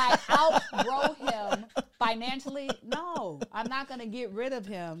 I outgrow him financially. No, I'm not going to get rid of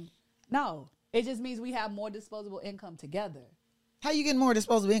him. No, it just means we have more disposable income together. How you getting more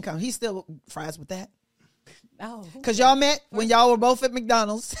disposable income? He still fries with that. No, Because y'all met when y'all were both at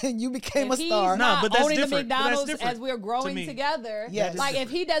McDonald's and you became if a he's star. No, not but that's owning different. the But that's McDonald's different as we're to growing me. together, Yes. like if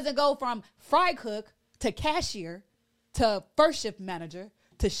he doesn't go from fry cook to cashier to first shift manager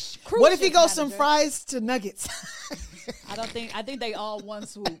to cruise What if he shift goes from manager, fries to nuggets? I think they all one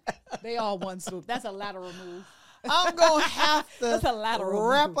swoop. They all one swoop. That's a lateral move. I'm going to have That's a to lateral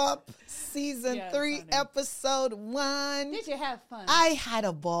wrap move. up season Yeah, 3, funny. episode 1. Did you have fun? I had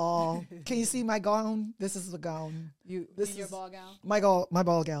a ball. Can you see my gown? This is the gown. You This in your is ball gown? My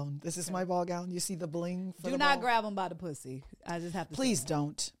ball gown. This is my ball gown. You see the bling for Do the not ball? grab him by the pussy. I just have to. Please say that.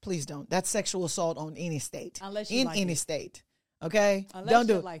 don't. Please don't. That's sexual assault on any state. Unless you in like any it. state. Okay? Unless don't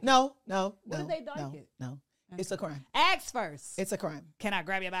do you it. like it. No, no, What no. if they like no, it? No. It's a crime. Ask first. It's a crime. Can I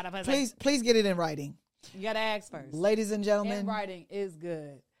grab you by the pussy? Please get it in writing. You gotta ask first. Ladies and In gentlemen, writing is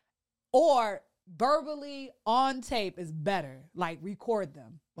good, or verbally on tape is better. Like record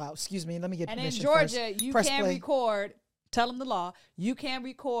them. wow, excuse me. Let me get And in permission Georgia, first. you Press can play. record. Tell them the law. You can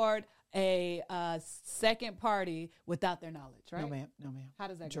record a second party without their knowledge, right? No, ma'am. No, ma'am. How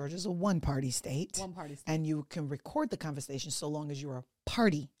does that go? Georgia's a one-party state. One party state. And you can record the conversation so long as you're a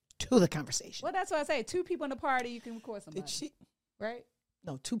party to the conversation. Well, that's what I say. 2 people in the party, you can record somebody, Did she? right?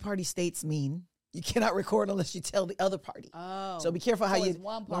 No, 2-party states mean you cannot record unless you tell the other party. Oh, So be careful how so you it's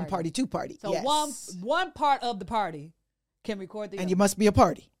one one party. party, 2-party. So yes. one part of the party can record the and other. you must be a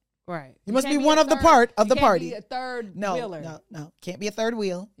party. Right. You must can't be one a of the third- part of you the can't party. Be a third No, wheeler. no. Can't be a third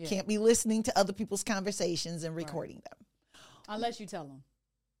wheel. Yeah. Can't be listening to other people's conversations and recording them Unless you tell them.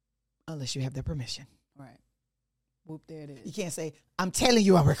 unless you have their permission. Right. Whoop, there it You is. can't say, I'm telling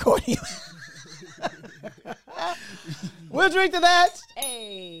you I'm recording you. We'll drink to that.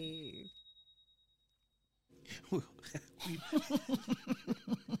 Hey.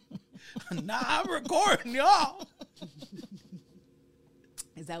 Nah, I'm recording, y'all.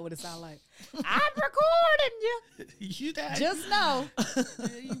 Is that what it sounds like? I'm recording you. You that? Just know.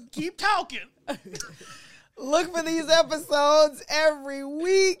 You keep talking. Look for these episodes every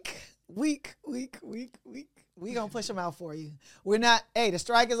week. We gonna push them out for you. We're not, the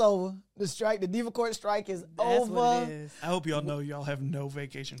strike is over. The Diva Court strike is That's over. what it is. I hope y'all know y'all have no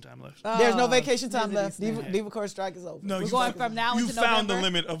vacation time left. There's no Oh, vacation time visiting left. snack. Diva Court strike is over. No, We're you going found- from now you into found the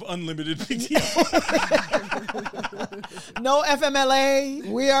November. limit of unlimited PTO. No FMLA.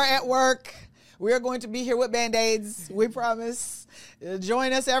 We are at work. We are going to be here with Band-Aids. We promise.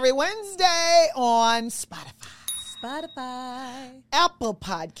 Join us every Wednesday on Spotify, Apple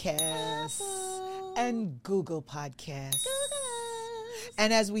Podcasts, and Google Podcasts.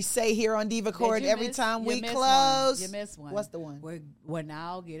 And as we say here on Diva Court, every time we close. You missed one. What's the one? We're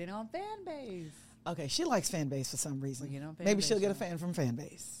now getting on fan base. Okay, she likes fan base for some reason. We're getting on fan Maybe base, she'll get a y'all. fan from fan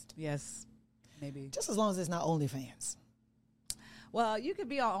base. Yes, maybe. Just as long as it's not OnlyFans. Well, you could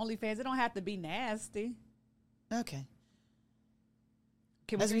be on OnlyFans. It don't have to be nasty. Okay.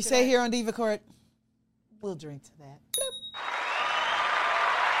 Can As we drink to say that? here on Diva Court, we'll drink to that.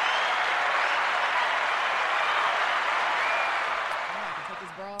 I can take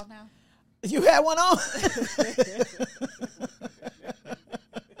this bra off now. You had one on?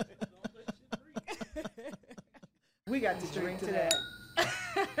 We got to drink to that.